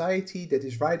 a society that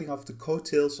is riding off the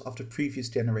coattails of the previous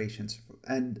generations.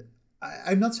 And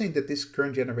I'm not saying that this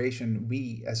current generation,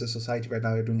 we as a society right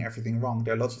now, are doing everything wrong.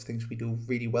 There are lots of things we do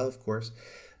really well, of course.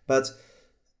 But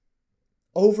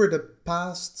over the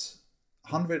past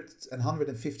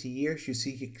 150 years, you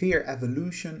see a clear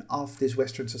evolution of this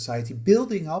Western society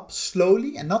building up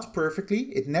slowly and not perfectly.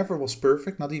 It never was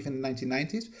perfect, not even in the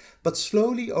 1990s, but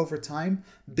slowly over time,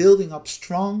 building up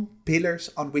strong pillars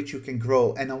on which you can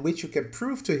grow and on which you can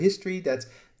prove to history that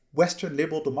Western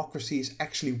liberal democracy is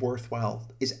actually worthwhile,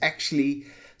 is actually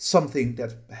something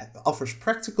that offers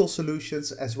practical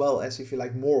solutions as well as, if you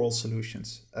like, moral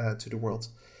solutions to the world.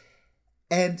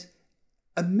 And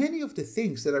many of the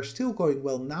things that are still going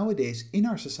well nowadays in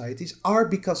our societies are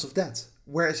because of that.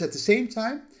 Whereas at the same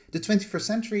time, the 21st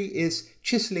century is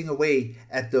chiseling away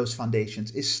at those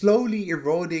foundations, is slowly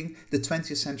eroding the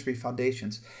 20th century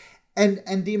foundations.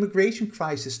 And the immigration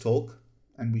crisis talk,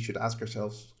 and we should ask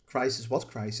ourselves, crisis, what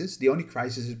crisis? The only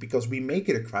crisis is because we make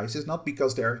it a crisis, not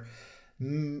because there are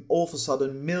all of a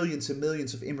sudden millions and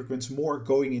millions of immigrants more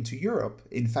going into Europe.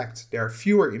 In fact, there are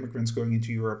fewer immigrants going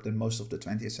into Europe than most of the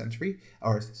 20th century,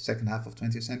 or second half of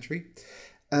 20th century.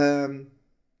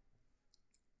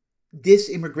 This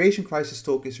immigration crisis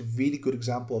talk is a really good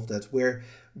example of that, where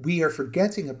we are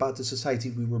forgetting about the society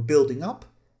we were building up,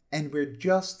 and we're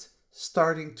just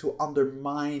starting to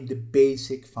undermine the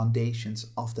basic foundations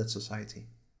of that society.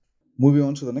 Moving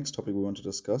on to the next topic we want to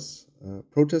discuss,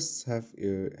 protests have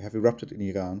erupted in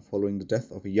Iran following the death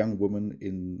of a young woman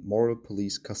in moral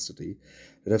police custody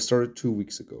that have started 2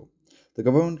 weeks ago. The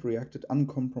government reacted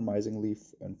uncompromisingly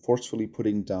and forcefully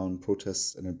putting down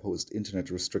protests and imposed internet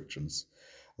restrictions.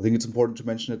 I think it's important to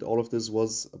mention that all of this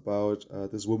was about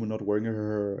this woman not wearing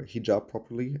her hijab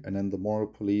properly, and then the moral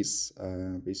police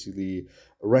basically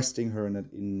arresting her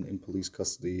in police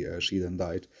custody. She then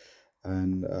died.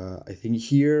 And I think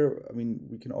here, I mean,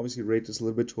 we can obviously rate this a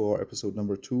little bit to our episode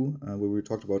number 2, where we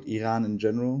talked about Iran in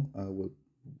general,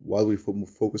 while we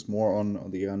focused more on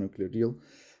the Iran nuclear deal,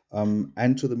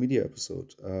 and to the media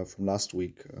episode from last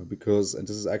week, because, and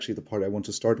this is actually the part I want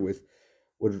to start with,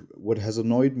 what has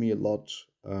annoyed me a lot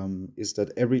is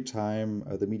that every time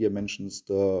the media mentions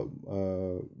the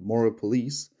moral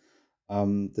police,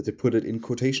 that they put it in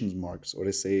quotation marks, or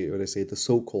they say the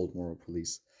so-called moral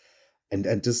police. And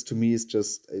this to me is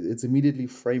just, it's immediately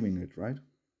framing it, right?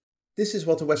 This is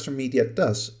what the Western media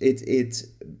does. It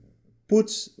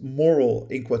puts moral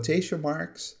in quotation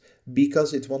marks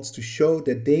because it wants to show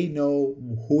that they know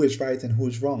who is right and who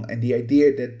is wrong. And the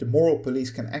idea that the moral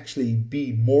police can actually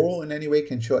be moral in any way,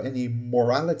 can show any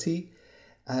morality,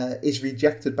 is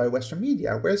rejected by Western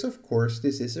media. Whereas, of course,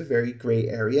 this is a very gray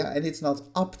area, and it's not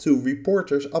up to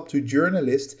reporters, up to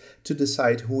journalists to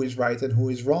decide who is right and who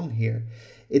is wrong here.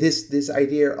 It is this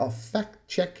idea of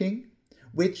fact-checking,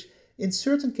 which in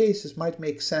certain cases might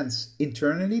make sense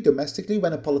internally, domestically.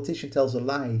 When a politician tells a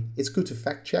lie, it's good to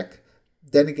fact-check.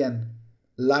 Then again,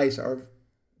 lies are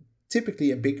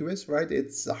typically ambiguous, right?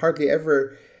 It's hardly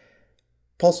ever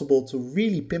possible to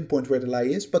really pinpoint where the lie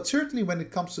is. But certainly when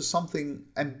it comes to something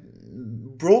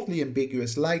broadly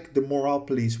ambiguous, like the moral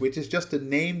police, which is just a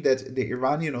name that the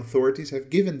Iranian authorities have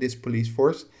given this police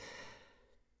force,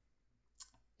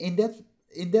 in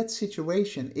that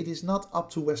situation, it is not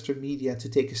up to Western media to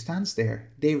take a stance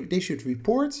there. They should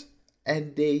report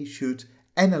and they should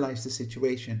analyze the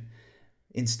situation.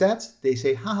 Instead, they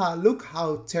say, haha, look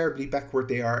how terribly backward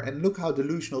they are and look how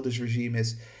delusional this regime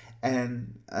is,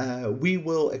 and we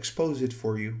will expose it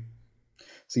for you.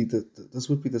 See, this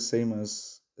would be the same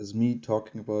as me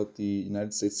talking about the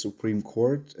United States Supreme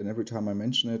Court, and every time I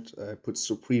mention it, I put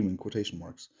Supreme in quotation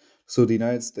marks. So the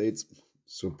United States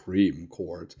Supreme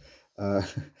Court,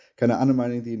 kind of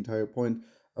undermining the entire point.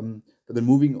 But then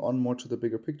moving on more to the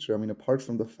bigger picture, I mean, apart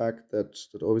from the fact that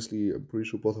obviously I'm pretty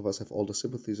sure both of us have all the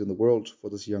sympathies in the world for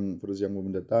this young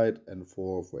woman that died, and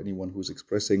for anyone who's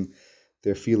expressing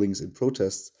their feelings in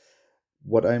protests,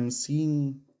 what I'm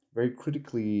seeing very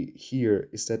critically here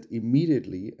is that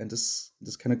immediately, and this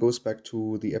kind of goes back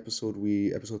to the episode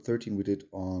 13 we did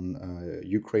on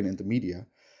Ukraine and the media,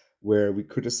 where we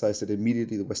criticize that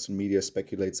immediately the Western media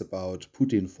speculates about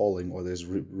Putin falling or there's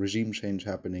regime change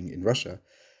happening in Russia.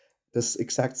 This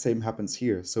exact same happens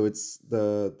here. So it's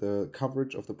the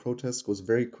coverage of the protests goes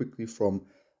very quickly from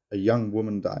a young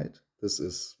woman died. This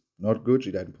is not good.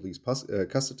 She died in police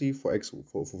custody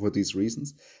for these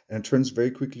reasons. And it turns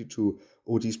very quickly to,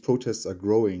 oh, these protests are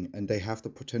growing and they have the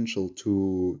potential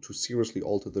to seriously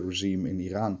alter the regime in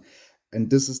Iran. And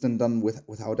this is then done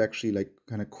without actually like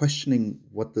kind of questioning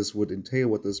what this would entail,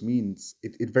 what this means.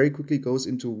 It very quickly goes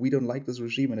into, we don't like this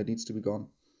regime and it needs to be gone.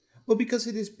 Well, because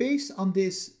it is based on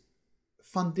this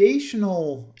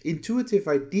foundational intuitive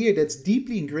idea that's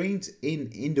deeply ingrained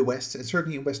in the West, and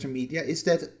certainly in Western media, is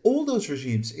that all those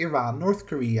regimes, Iran, North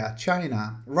Korea,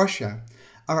 China, Russia,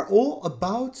 are all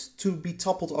about to be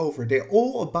toppled over. They're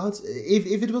all about,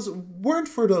 if it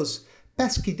weren't for those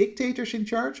pesky dictators in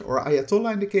charge, or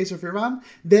Ayatollah in the case of Iran,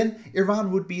 then Iran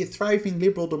would be a thriving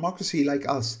liberal democracy like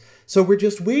us. So we're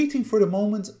just waiting for the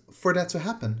moment for that to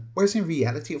happen. Whereas in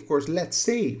reality, of course, let's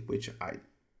say, which I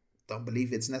don't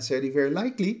believe it's necessarily very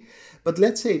likely, but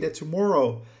let's say that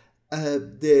tomorrow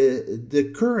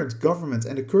the current government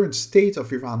and the current state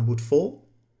of Iran would fall.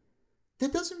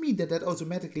 That doesn't mean that that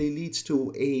automatically leads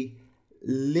to a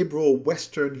liberal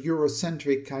Western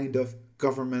Eurocentric kind of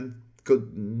government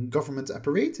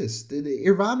apparatus.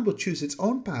 Iran will choose its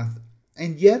own path,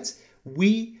 and yet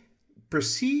we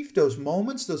perceive those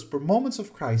moments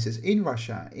of crisis in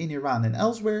Russia, in Iran, and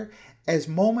elsewhere as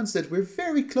moments that we're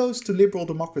very close to liberal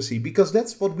democracy, because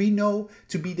that's what we know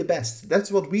to be the best.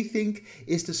 That's what we think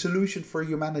is the solution for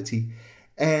humanity.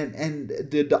 And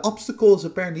the obstacle is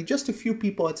apparently just a few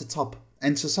people at the top,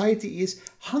 and society is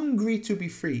hungry to be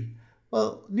free.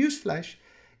 Well, newsflash,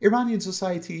 Iranian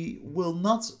society will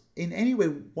not in any way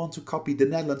want to copy the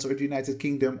Netherlands or the United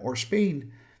Kingdom or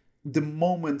Spain the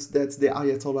moment that the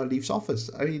Ayatollah leaves office.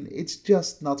 I mean, it's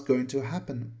just not going to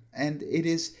happen. And it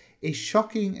is a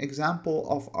shocking example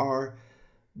of our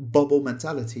bubble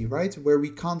mentality, right? Where we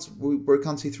can't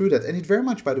see through that. And it very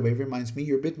much, by the way, reminds me,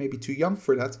 you're a bit maybe too young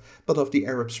for that, but of the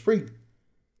Arab Spring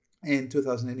in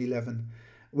 2011,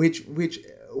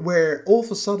 where all of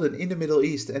a sudden in the Middle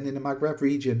East and in the Maghreb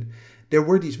region, there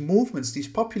were these movements, these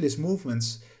populist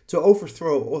movements to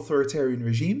overthrow authoritarian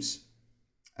regimes.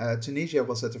 Tunisia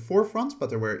was at the forefront, but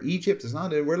there were Egypt as now.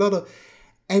 There were a lot of,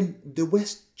 and the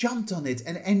West jumped on it,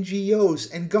 and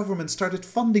NGOs and governments started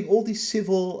funding all these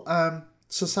civil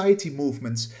society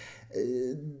movements.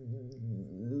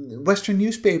 Western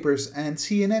newspapers and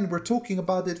CNN were talking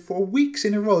about it for weeks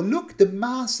in a row. Look, the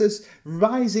masses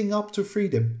rising up to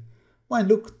freedom. Well, and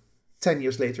look, 10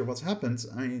 years later, what's happened?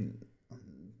 I mean,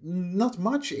 not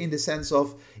much in the sense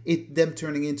of them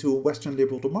turning into a Western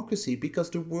liberal democracy,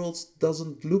 because the world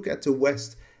doesn't look at the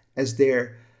West as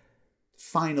their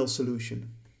final solution.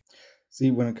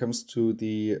 See, when it comes to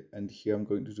and here I'm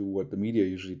going to do what the media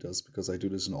usually does, because I do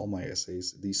this in all my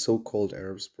essays, the so-called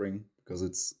Arab Spring, because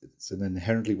it's an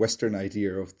inherently Western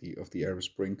idea of the Arab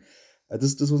Spring.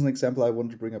 This was an example I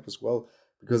wanted to bring up as well,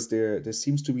 because there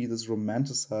seems to be this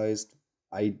romanticized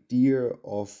idea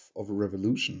of a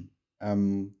revolution.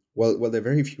 Well, there are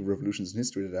very few revolutions in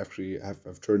history that actually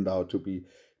have turned out to be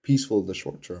peaceful in the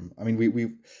short term. I mean,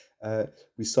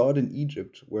 we saw it in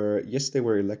Egypt, where yes, there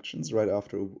were elections right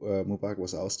after Mubarak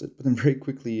was ousted, but then very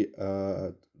quickly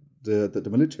the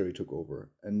military took over,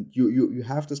 and you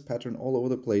have this pattern all over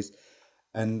the place.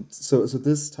 And so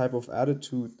this type of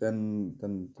attitude, then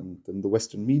the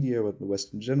Western media, or the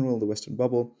West in general, the Western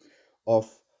bubble, of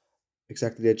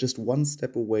exactly, they're just one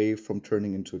step away from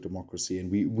turning into a democracy, and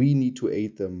we need to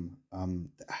aid them.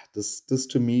 This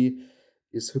to me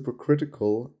is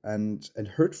hypocritical and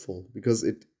hurtful, because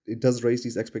it does raise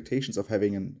these expectations of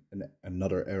having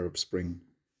another Arab Spring.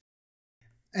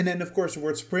 And then, of course, the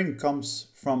word spring comes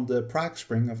from the Prague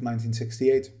Spring of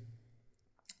 1968,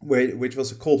 which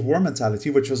was a Cold War mentality,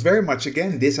 which was very much,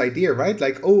 again, this idea, right?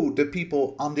 Like, oh, the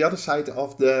people on the other side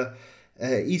of the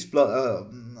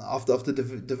of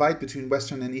the divide between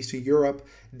Western and Eastern Europe,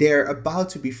 they're about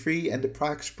to be free, and the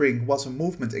Prague Spring was a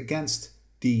movement against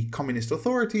the communist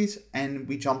authorities, and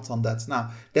we jumped on that.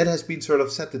 Now, that has been sort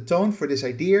of set the tone for this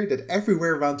idea that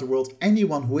everywhere around the world,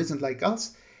 anyone who isn't like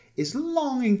us is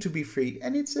longing to be free,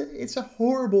 and it's a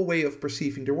horrible way of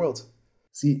perceiving the world.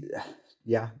 See,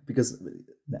 yeah, because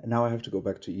now I have to go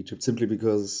back to Egypt, simply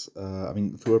because I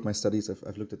mean, throughout my studies,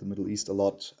 I've looked at the Middle East a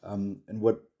lot, and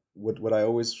what I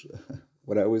always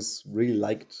really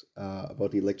liked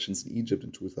about the elections in Egypt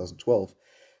in 2012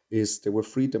 is there were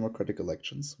free democratic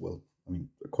elections. Well, I mean,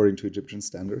 according to Egyptian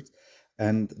standards,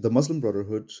 and the Muslim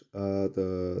Brotherhood,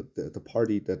 the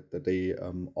party that they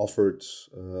offered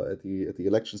at the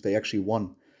elections, they actually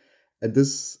won. And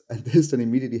this then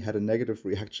immediately had a negative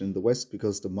reaction in the West,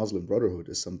 because the Muslim Brotherhood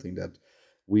is something that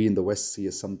we in the West see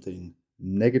as something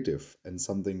negative, and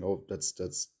something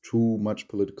that's too much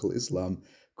political Islam,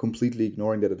 completely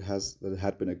ignoring that it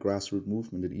had been a grassroots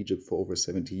movement in Egypt for over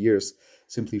 70 years,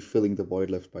 simply filling the void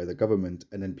left by the government,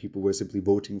 and then people were simply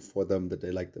voting for them that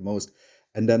they liked the most.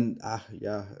 And then,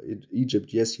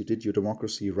 Egypt, yes, you did your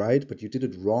democracy right, but you did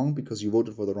it wrong because you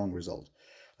voted for the wrong result.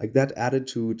 Like that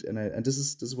attitude, and this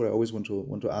is what I always want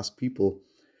to ask people: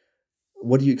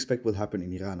 what do you expect will happen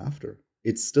in Iran after?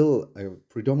 It's still a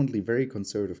predominantly very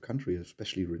conservative country,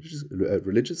 especially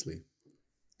religiously.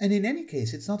 And in any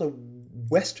case, it's not a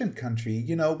Western country,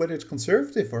 whether it's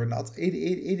conservative or not.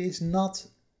 It is not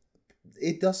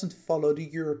it doesn't follow the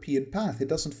European path. It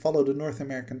doesn't follow the North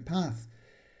American path.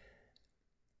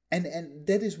 And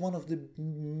that is one of the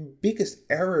biggest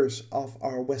errors of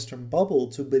our Western bubble,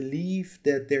 to believe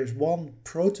that there's one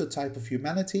prototype of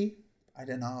humanity, I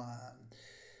don't know,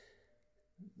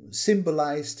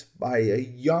 symbolized by a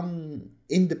young,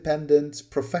 independent,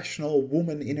 professional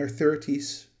woman in her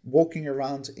 30s walking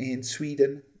around in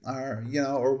Sweden,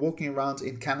 or walking around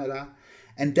in Canada.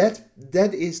 And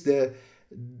that is the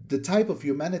type of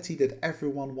humanity that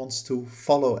everyone wants to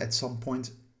follow at some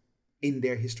point in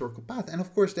their historical path. And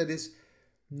of course, that is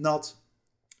not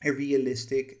a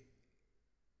realistic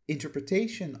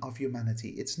interpretation of humanity.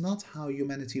 It's not how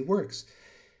humanity works.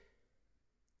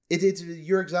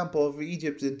 Your example of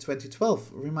Egypt in 2012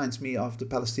 reminds me of the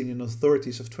Palestinian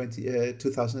authorities of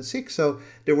 2006. So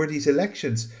there were these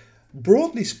elections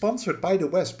broadly sponsored by the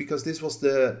West, because this was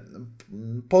the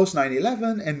post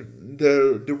 9/11, and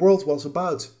the world was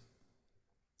about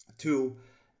to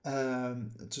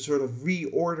sort of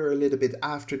reorder a little bit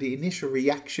after the initial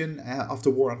reaction of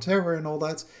the war on terror and all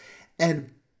that, and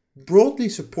broadly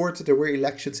supported. There were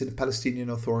elections in the Palestinian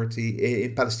Authority,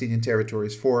 in Palestinian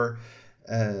territories, for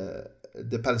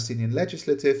the Palestinian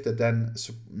legislative, that then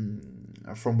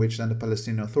from which then the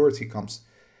Palestinian Authority comes.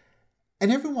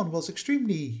 And everyone was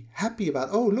extremely happy about,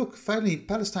 oh, look, finally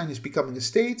Palestine is becoming a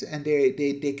state, and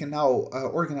they can now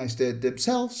organize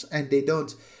themselves, and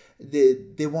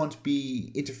they won't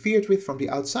be interfered with from the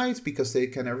outside, because they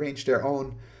can arrange their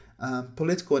own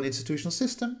political and institutional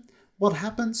system. What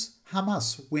happens?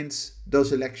 Hamas wins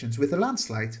those elections with a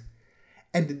landslide.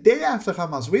 And the day after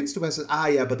Hamas wins, the West says,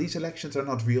 yeah, but these elections are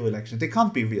not real elections. They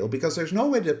can't be real, because there's no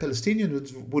way the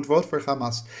Palestinians would vote for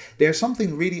Hamas. There's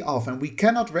something really off, and we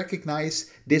cannot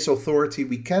recognize this authority.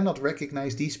 We cannot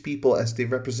recognize these people as the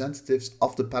representatives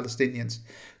of the Palestinians.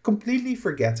 Completely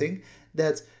forgetting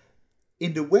that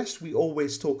in the West, we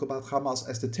always talk about Hamas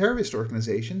as the terrorist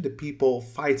organization, the people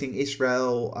fighting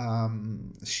Israel,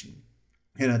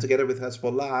 together with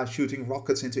Hezbollah, shooting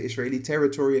rockets into Israeli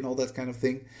territory and all that kind of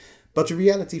thing. But the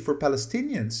reality for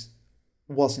Palestinians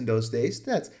was in those days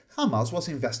that Hamas was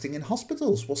investing in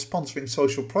hospitals, was sponsoring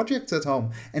social projects at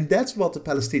home. And that's what the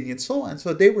Palestinians saw. And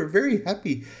so they were very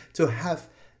happy to have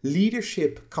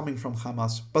leadership coming from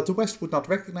Hamas. But the West would not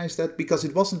recognize that, because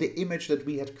it wasn't the image that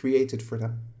we had created for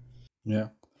them. Yeah.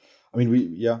 I mean,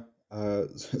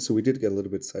 so we did get a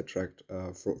little bit sidetracked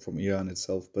from Iran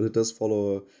itself, but it does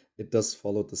follow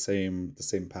the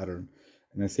same pattern.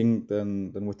 And I think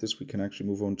then with this, we can actually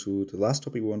move on to the last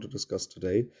topic we want to discuss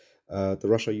today, the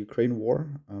Russia-Ukraine war.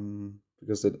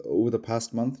 Because over the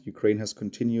past month, Ukraine has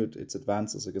continued its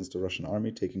advances against the Russian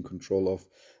army, taking control of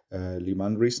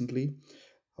Liman recently.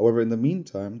 However, in the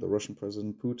meantime, the Russian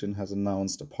President Putin has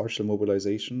announced a partial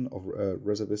mobilization of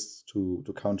reservists to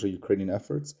counter Ukrainian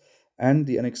efforts, and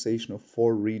the annexation of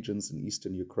 4 regions in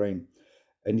eastern Ukraine.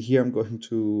 And here I'm going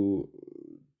to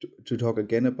talk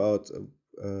again about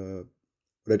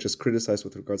what I just criticized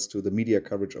with regards to the media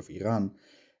coverage of Iran.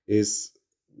 Is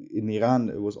in Iran,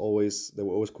 there were always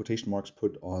quotation marks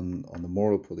put on the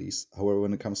moral police. However,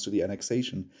 when it comes to the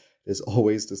annexation, there's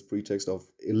always this pretext of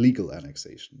illegal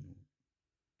annexation.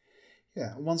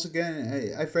 Yeah, once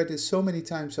again, I've read this so many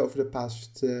times over the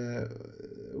past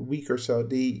week or so.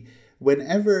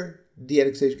 Whenever the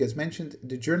annexation gets mentioned,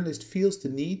 the journalist feels the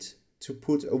need to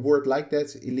put a word like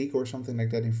that, illegal or something like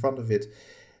that, in front of it.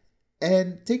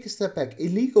 And take a step back.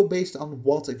 Illegal based on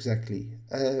what exactly?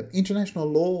 International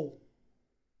law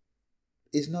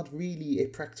is not really a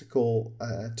practical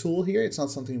tool here. It's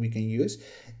not something we can use.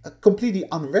 Completely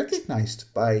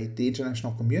unrecognized by the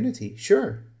international community,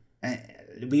 sure.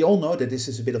 We all know that this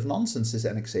is a bit of nonsense, this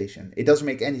annexation. It doesn't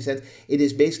make any sense. It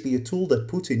is basically a tool that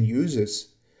Putin uses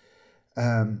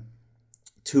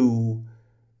to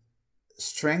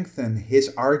strengthen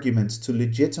his arguments, to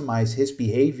legitimize his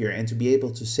behavior, and to be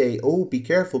able to say, oh, be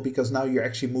careful, because now you're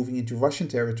actually moving into Russian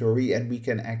territory and we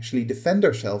can actually defend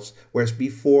ourselves. Whereas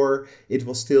before it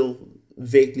was still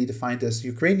vaguely defined as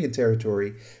Ukrainian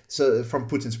territory. So from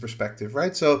Putin's perspective,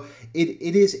 right? So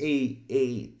it is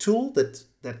a tool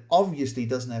that obviously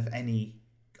doesn't have any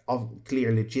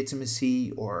clear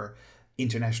legitimacy or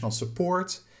international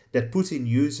support that Putin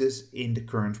uses in the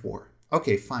current war.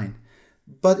 Okay, fine.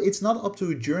 But it's not up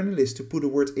to a journalist to put the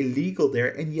word illegal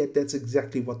there, and yet that's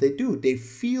exactly what they do. They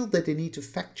feel that they need to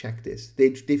fact check this.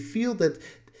 They feel that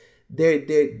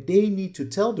they need to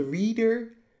tell the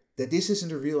reader that this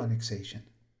isn't a real annexation.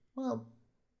 Well,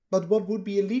 but what would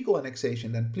be a legal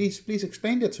annexation then? Please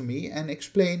explain that to me, and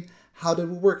explain how that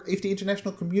would work. If the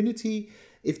international community,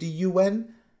 if the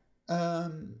UN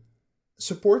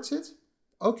supports it,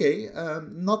 okay,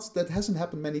 not that hasn't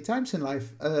happened many times in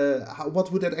life.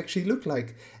 What would that actually look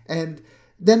like? And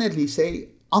then at least say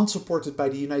unsupported by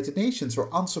the United Nations or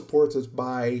unsupported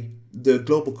by the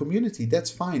global community.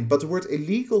 That's fine. But the word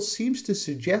illegal seems to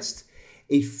suggest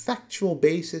a factual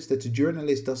basis that the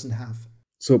journalist doesn't have.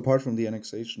 So apart from the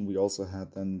annexation, we also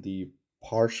had then the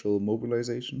partial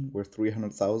mobilization, where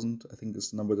 300,000, I think,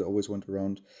 is the number that always went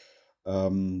around.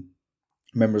 Um,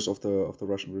 Members of the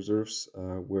Russian reserves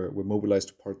were mobilized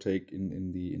to partake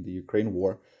in the Ukraine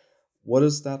war. What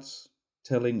is that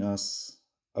telling us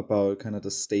about kind of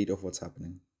the state of what's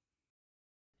happening?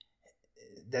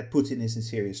 That Putin is in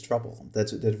serious trouble.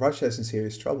 That Russia is in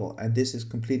serious trouble, and this is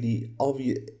completely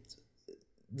obvious.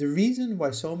 The reason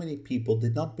why so many people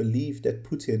did not believe that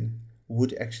Putin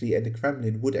would actually, and the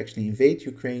Kremlin would actually invade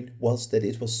Ukraine, was that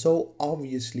it was so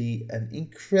obviously an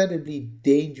incredibly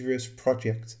dangerous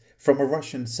project from a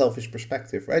Russian selfish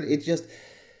perspective, right? It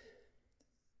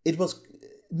was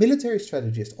military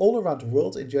strategists all around the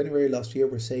world in January last year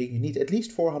were saying you need at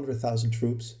least 400,000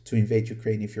 troops to invade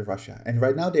Ukraine if you're Russia. And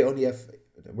right now they only have,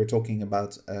 we're talking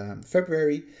about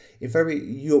February. In February,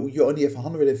 you only have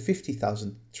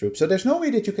 150,000 troops. So there's no way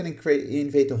that you can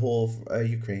invade the whole of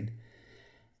Ukraine.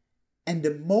 And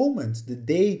the moment, the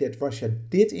day that Russia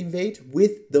did invade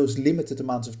with those limited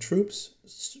amounts of troops,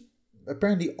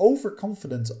 apparently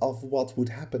overconfident of what would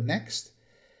happen next,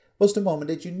 was the moment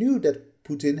that you knew that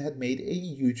Putin had made a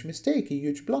huge mistake, a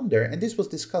huge blunder. And this was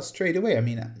discussed straight away. I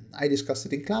mean, I discussed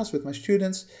it in class with my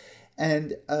students,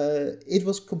 and it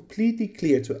was completely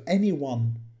clear to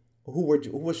anyone who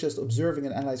was just observing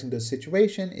and analyzing the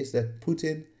situation is that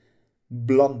Putin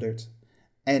blundered.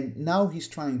 And now he's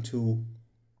trying to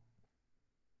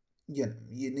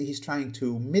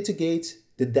mitigate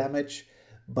the damage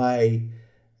by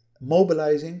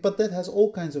mobilizing, but that has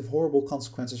all kinds of horrible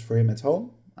consequences for him at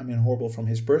home. I mean, horrible from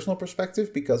his personal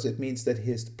perspective, because it means that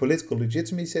his political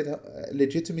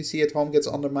legitimacy at home gets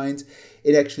undermined.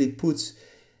 It actually puts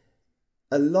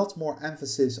a lot more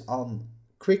emphasis on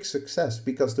quick success,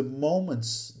 because the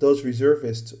moments those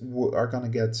reservists are going to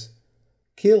get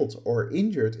killed or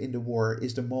injured in the war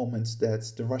is the moments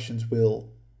that the Russians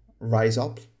will rise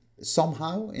up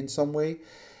somehow, in some way.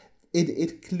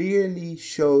 It clearly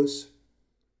shows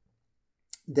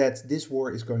that this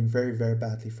war is going very, very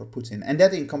badly for Putin. And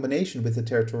that in combination with the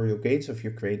territorial gains of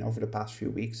Ukraine over the past few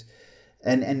weeks,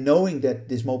 and knowing that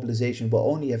this mobilization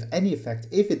will only have any effect,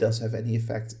 if it does have any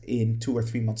effect, in 2 or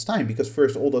 3 months' time. Because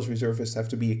first, all those reservists have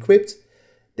to be equipped.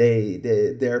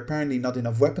 There are apparently not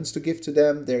enough weapons to give to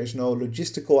them. There's no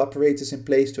logistical apparatus in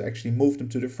place to actually move them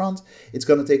to the front. It's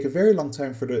going to take a very long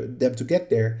time for them to get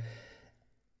there.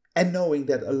 And knowing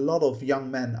that a lot of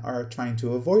young men are trying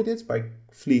to avoid it by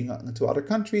fleeing to other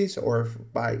countries or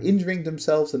by injuring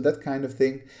themselves and that kind of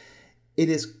thing, it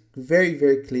is very,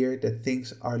 very clear that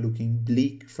things are looking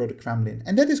bleak for the Kremlin.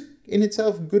 And that is in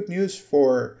itself good news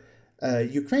for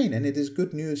Ukraine, and it is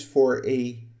good news for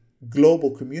a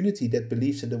global community that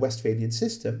believes in the Westphalian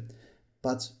system.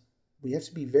 But we have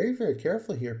to be very, very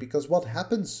careful here, because what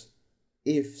happens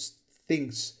if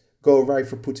things go right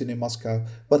for Putin in Moscow?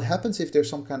 What happens if there's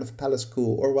some kind of palace coup?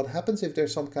 Or what happens if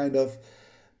there's some kind of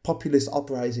populist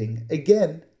uprising?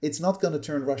 Again, it's not going to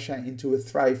turn Russia into a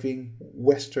thriving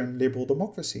Western liberal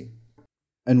democracy.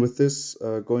 And with this,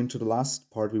 going to the last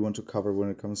part we want to cover when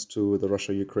it comes to the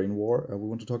Russia-Ukraine war, we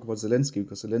want to talk about Zelensky,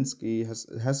 because Zelensky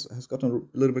has gotten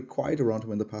a little bit quiet around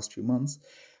him in the past few months.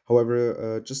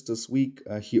 However, just this week,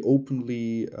 he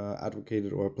openly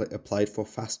advocated or applied for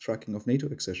fast tracking of NATO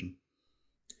accession.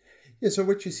 Yeah, so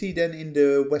what you see then in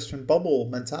the Western bubble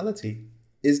mentality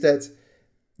is that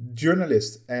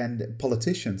journalists and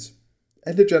politicians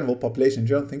and the general population in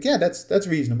general think, yeah, that's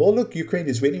reasonable. Look, Ukraine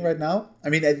is winning right now. I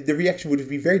mean, the reaction would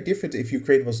be very different if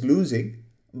Ukraine was losing.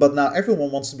 But now everyone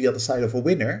wants to be on the side of a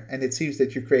winner, and it seems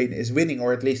that Ukraine is winning,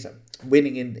 or at least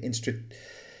winning in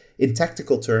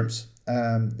tactical terms.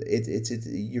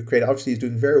 Ukraine obviously is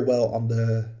doing very well on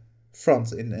the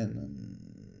front in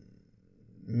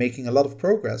making a lot of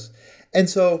progress. And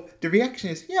so the reaction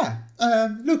is,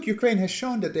 look, Ukraine has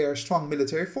shown that they are a strong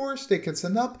military force. They can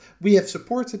stand up. We have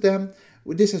supported them.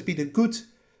 This has been a good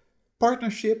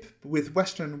partnership with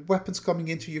Western weapons coming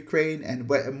into Ukraine, and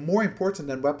more important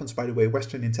than weapons, by the way,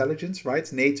 Western intelligence,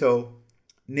 right? NATO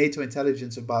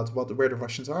intelligence about where the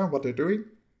Russians are and what they're doing.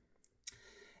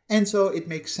 And so it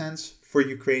makes sense for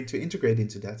Ukraine to integrate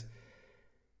into that.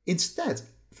 Instead,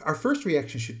 our first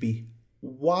reaction should be,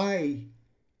 why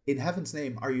in heaven's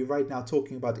name are you right now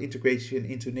talking about integration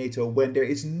into NATO when there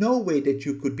is no way that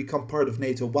you could become part of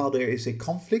NATO while there is a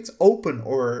conflict, open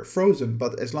or frozen,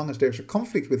 but as long as there's a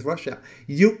conflict with Russia,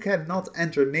 you cannot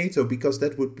enter NATO because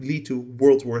that would lead to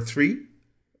World War III.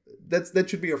 That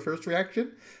should be your first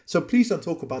reaction. So please don't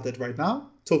talk about that right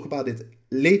now. Talk about it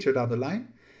later down the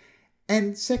line.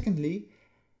 And secondly,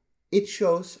 it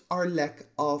shows our lack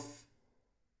of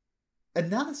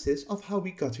analysis of how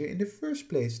we got here in the first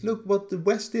place. Look, what the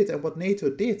West did and what NATO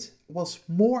did was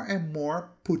more and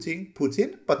more putting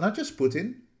Putin, but not just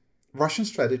Putin, Russian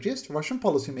strategists, Russian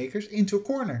policymakers into a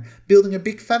corner, building a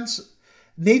big fence,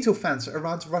 NATO fence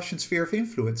around Russian sphere of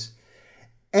influence.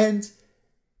 And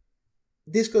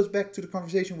this goes back to the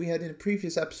conversation we had in a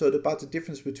previous episode about the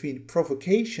difference between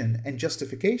provocation and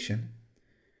justification.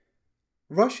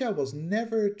 Russia was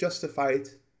never justified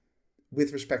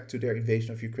with respect to their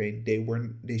invasion of Ukraine.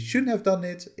 They shouldn't have done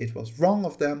it. It was wrong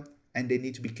of them, and they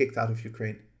need to be kicked out of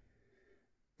Ukraine.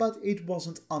 But it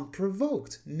wasn't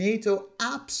unprovoked. NATO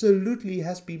absolutely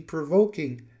has been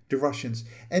provoking the Russians.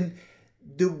 And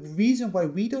the reason why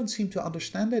we don't seem to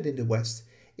understand that in the West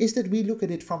is that we look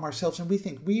at it from ourselves and we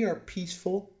think we are a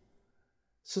peaceful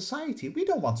society. We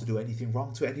don't want to do anything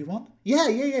wrong to anyone. Yeah.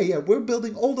 We're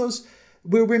building all those...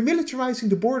 We're militarizing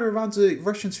the border around the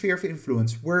Russian sphere of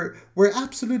influence. We're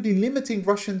absolutely limiting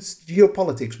Russians'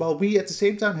 geopolitics, while we at the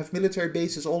same time have military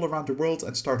bases all around the world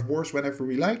and start wars whenever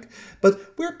we like. But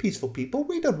we're peaceful people.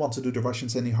 We don't want to do the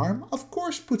Russians any harm. Of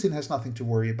course, Putin has nothing to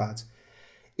worry about.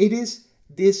 It is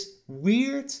this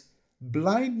weird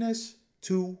blindness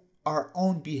to our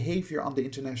own behavior on the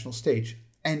international stage.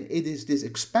 And it is this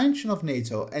expansion of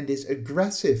NATO and this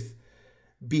aggressive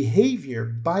behavior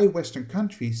by Western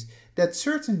countries that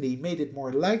certainly made it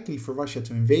more likely for Russia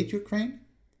to invade Ukraine.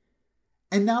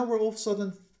 And now we're all of a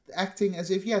sudden acting as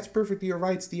if, yeah, it's perfectly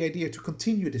alright, the idea to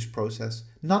continue this process,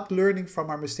 not learning from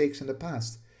our mistakes in the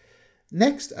past.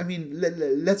 Next, I mean,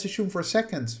 let's assume for a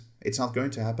second, it's not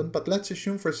going to happen, but let's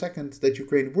assume for a second that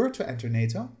Ukraine were to enter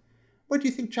NATO. What do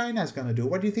you think China is going to do?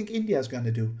 What do you think India is going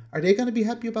to do? Are they going to be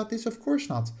happy about this? Of course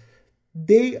not.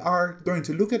 They are going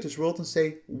to look at this world and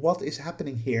say, what is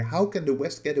happening here? How can the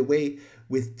West get away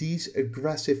with these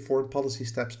aggressive foreign policy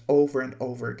steps over and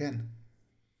over again?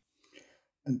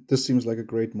 And this seems like a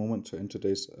great moment to end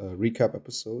today's recap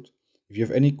episode. If you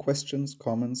have any questions,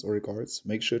 comments, or regards,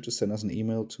 make sure to send us an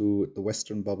email to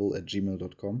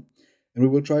thewesternbubble@gmail.com, and we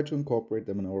will try to incorporate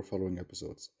them in our following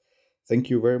episodes. Thank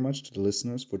you very much to the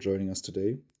listeners for joining us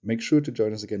today. Make sure to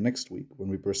join us again next week when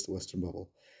we burst the Western Bubble.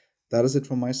 That is it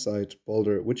from my side.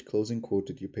 Balder, which closing quote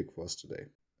did you pick for us today?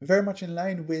 Very much in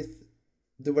line with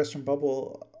the Western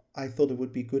Bubble, I thought it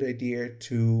would be a good idea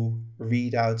to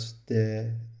read out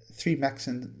the 3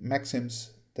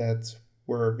 maxims that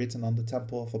were written on the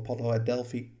Temple of Apollo at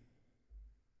Delphi.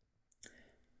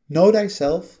 Know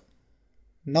thyself,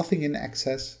 nothing in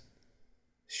excess,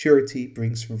 surety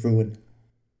brings ruin.